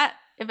seen that?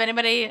 If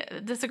anybody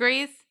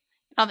disagrees,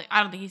 I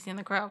don't think you've seen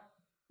The Crow.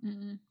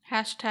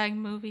 Hashtag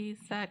movies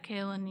that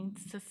Kayla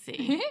needs to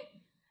see.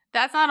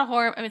 That's not a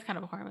horror. I mean, it's kind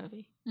of a horror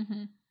movie.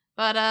 Mm-hmm.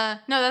 But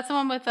no, that's the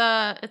one with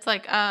it's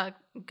like a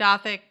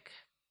gothic,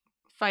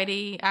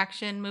 fighty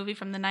action movie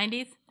from the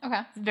 90s. Okay.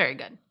 It's very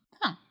good.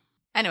 Huh.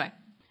 Anyway,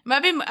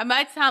 it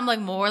might sound like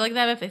more like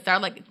them if they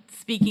start like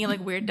speaking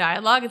like weird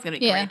dialogue. It's gonna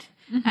be great.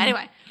 Mm-hmm.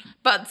 Anyway,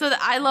 but so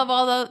I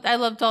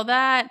loved all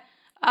that.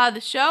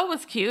 The show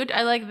was cute.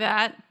 I like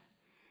that.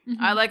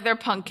 Mm-hmm. I like their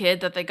punk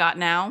kid that they got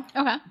now.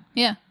 Okay.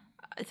 Yeah.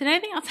 Did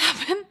anything else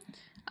happen?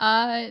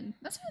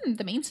 That's been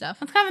the main stuff.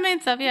 That's kind of the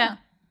main stuff. Yeah.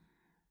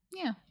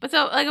 Yeah. But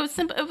so like it was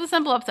simple. It was a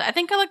simple episode. I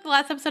think I liked the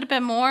last episode a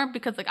bit more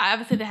because like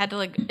obviously they had to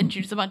like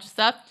introduce a bunch of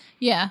stuff.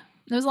 Yeah.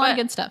 There was a lot of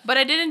good stuff. But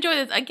I did enjoy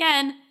this.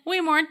 Again,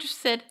 way more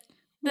interested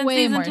than way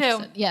season more 2.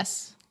 interested.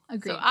 Yes.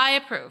 Agreed. So I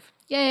approve.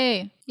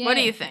 Yay. What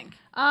do you think?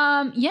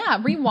 Yeah,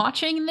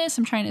 rewatching this,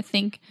 I'm trying to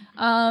think.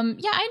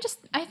 Yeah,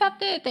 I thought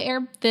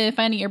the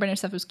Finding Airbender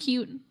stuff was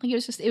cute. Like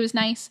it was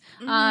nice.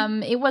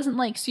 Mm-hmm. It wasn't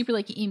like super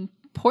like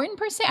important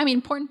per se. I mean,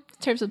 important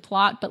in terms of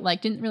plot, but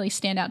like didn't really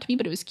stand out to me.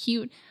 But it was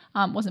cute.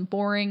 Wasn't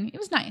boring. It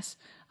was nice.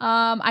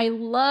 I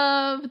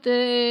love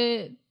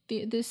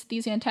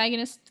these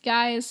antagonist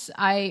guys.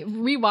 I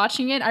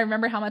rewatching it. I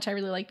remember how much I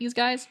really like these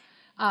guys.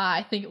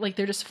 I think like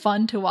they're just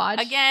fun to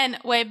watch. Again,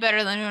 way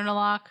better than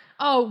Unalak.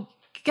 Oh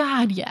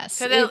God,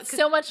 yes! It's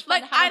so much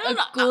fun. Like I don't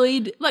know.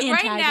 Good like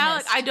right now,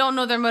 like, I don't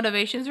know their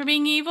motivations for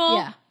being evil.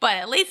 Yeah. But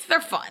at least they're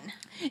fun.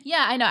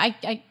 Yeah, I know.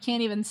 I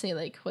can't even say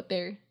like what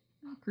their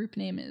group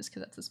name is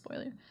because that's a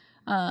spoiler.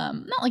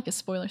 Not like a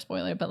spoiler,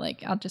 but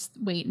like I'll just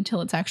wait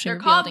until it's actually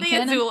They're called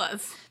revealed the in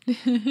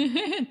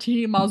Azulas.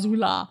 Team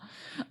Azula.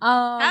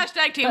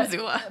 Hashtag Team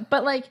Azula.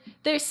 But like,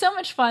 there's so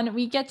much fun.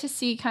 We get to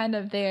see kind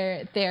of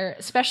their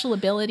special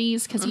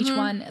abilities because each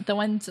one, the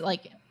one's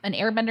like an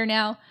airbender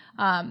now.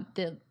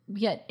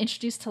 We get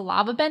introduced to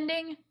lava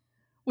bending,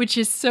 which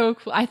is so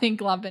cool. I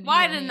think lava bending.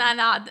 Why did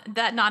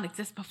that not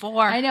exist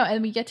before? I know,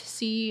 and we get to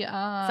see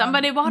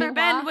somebody water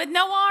bend with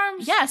no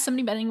arms. Yeah,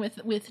 somebody bending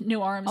with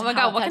no arms. Oh my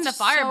God! What can the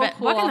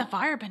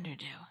firebender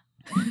do?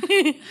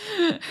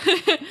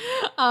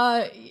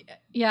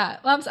 Yeah,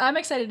 I'm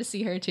excited to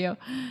see her too.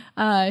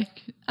 And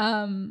I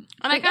kind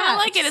of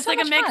like it. It's so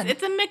like a mix. Fun.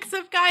 It's a mix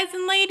of guys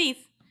and ladies.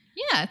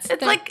 Yeah,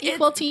 it's like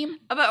equal team,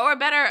 or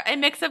better, a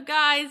mix of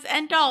guys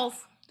and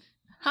dolls.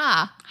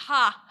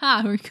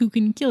 Who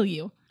can kill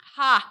you.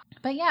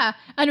 But yeah,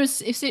 and it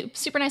was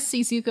super nice to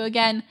see Zuko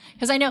again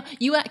because I know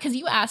you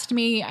asked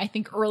me, I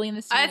think early in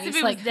the series, I asked if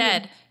he was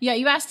dead.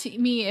 You asked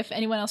me if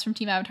anyone else from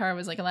Team Avatar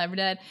was like alive or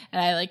dead,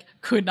 and I like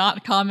could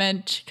not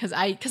comment because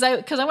I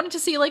wanted to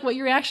see like what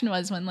your reaction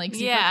was when like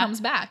Zuko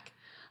comes back.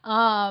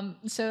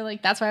 So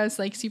like that's why I was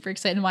like super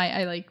excited and why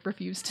I like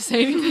refused to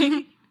say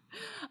anything.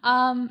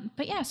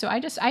 But yeah, so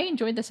I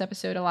enjoyed this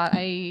episode a lot.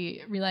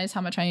 I realized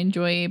how much I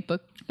enjoy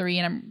book 3,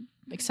 and I'm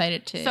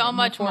excited to so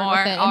much more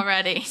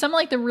already. Some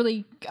like the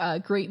really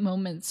great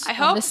moments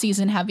of the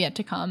season have yet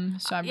to come.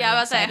 So I'm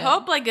really excited. I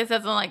hope like this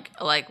doesn't like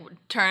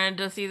turn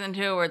into season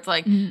 2 where it's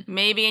like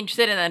maybe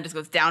interested and then just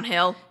goes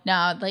downhill.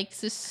 No, like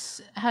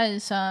this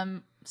has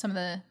some of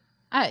the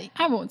I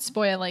won't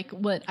spoil like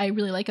what I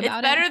really like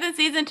about it. It's better than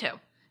season 2.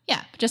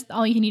 Yeah, just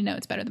all you need to know.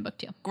 It's better than book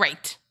 2.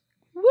 Great.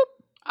 Whoop.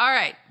 All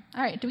right.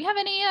 Do we have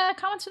any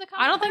comments for the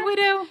comment? I don't think we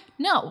do.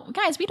 No,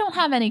 guys, we don't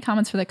have any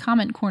comments for the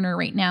comment corner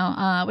right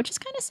now, which is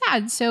kind of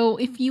sad. So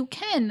if you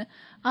can,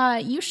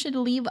 you should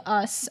leave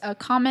us a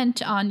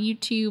comment on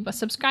YouTube, a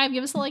subscribe,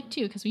 give us a like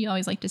too, because we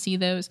always like to see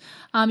those.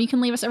 You can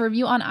leave us a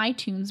review on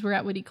iTunes. We're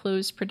at Witty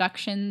Close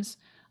Productions.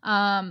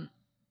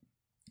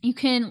 You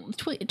can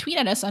tweet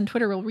at us on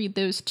Twitter. We'll read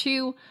those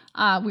too.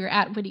 We're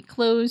at Witty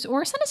Close,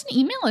 or send us an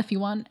email if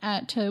you want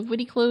at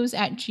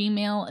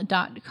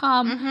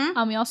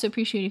wittyclose@gmail.com. We also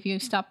appreciate if you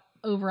stop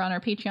over on our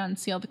Patreon and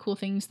see all the cool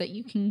things that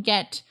you can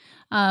get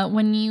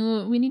when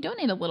you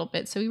donate a little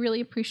bit. So we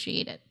really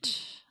appreciate it.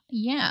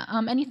 Yeah.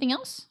 Anything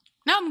else?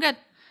 No, I'm good.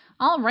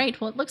 All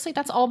right. Well, it looks like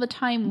that's all the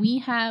time we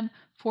have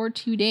for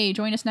today.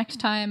 Join us next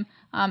time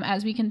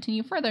as we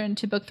continue further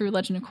into book through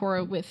Legend of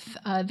Korra with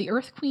the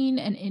Earth Queen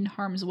and In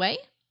Harm's Way.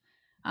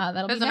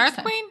 There's an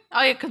Earth Queen?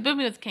 Oh yeah, because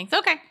Boomy was king. So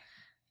okay.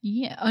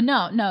 Yeah. Oh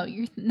no.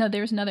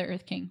 There's another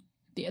Earth King.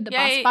 The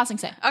Ba Sing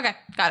Se. Okay,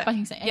 got it. Ba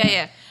Sing Se. Anyway.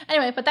 Yeah.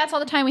 Anyway, but that's all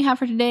the time we have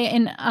for today.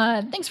 And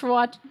thanks for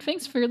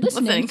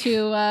listening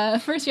to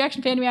First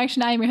Reaction Fan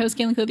Reaction. I am your host,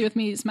 Caitlin Clothier. With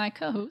me is my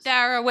co-host,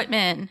 Dara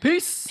Whitman.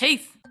 Peace.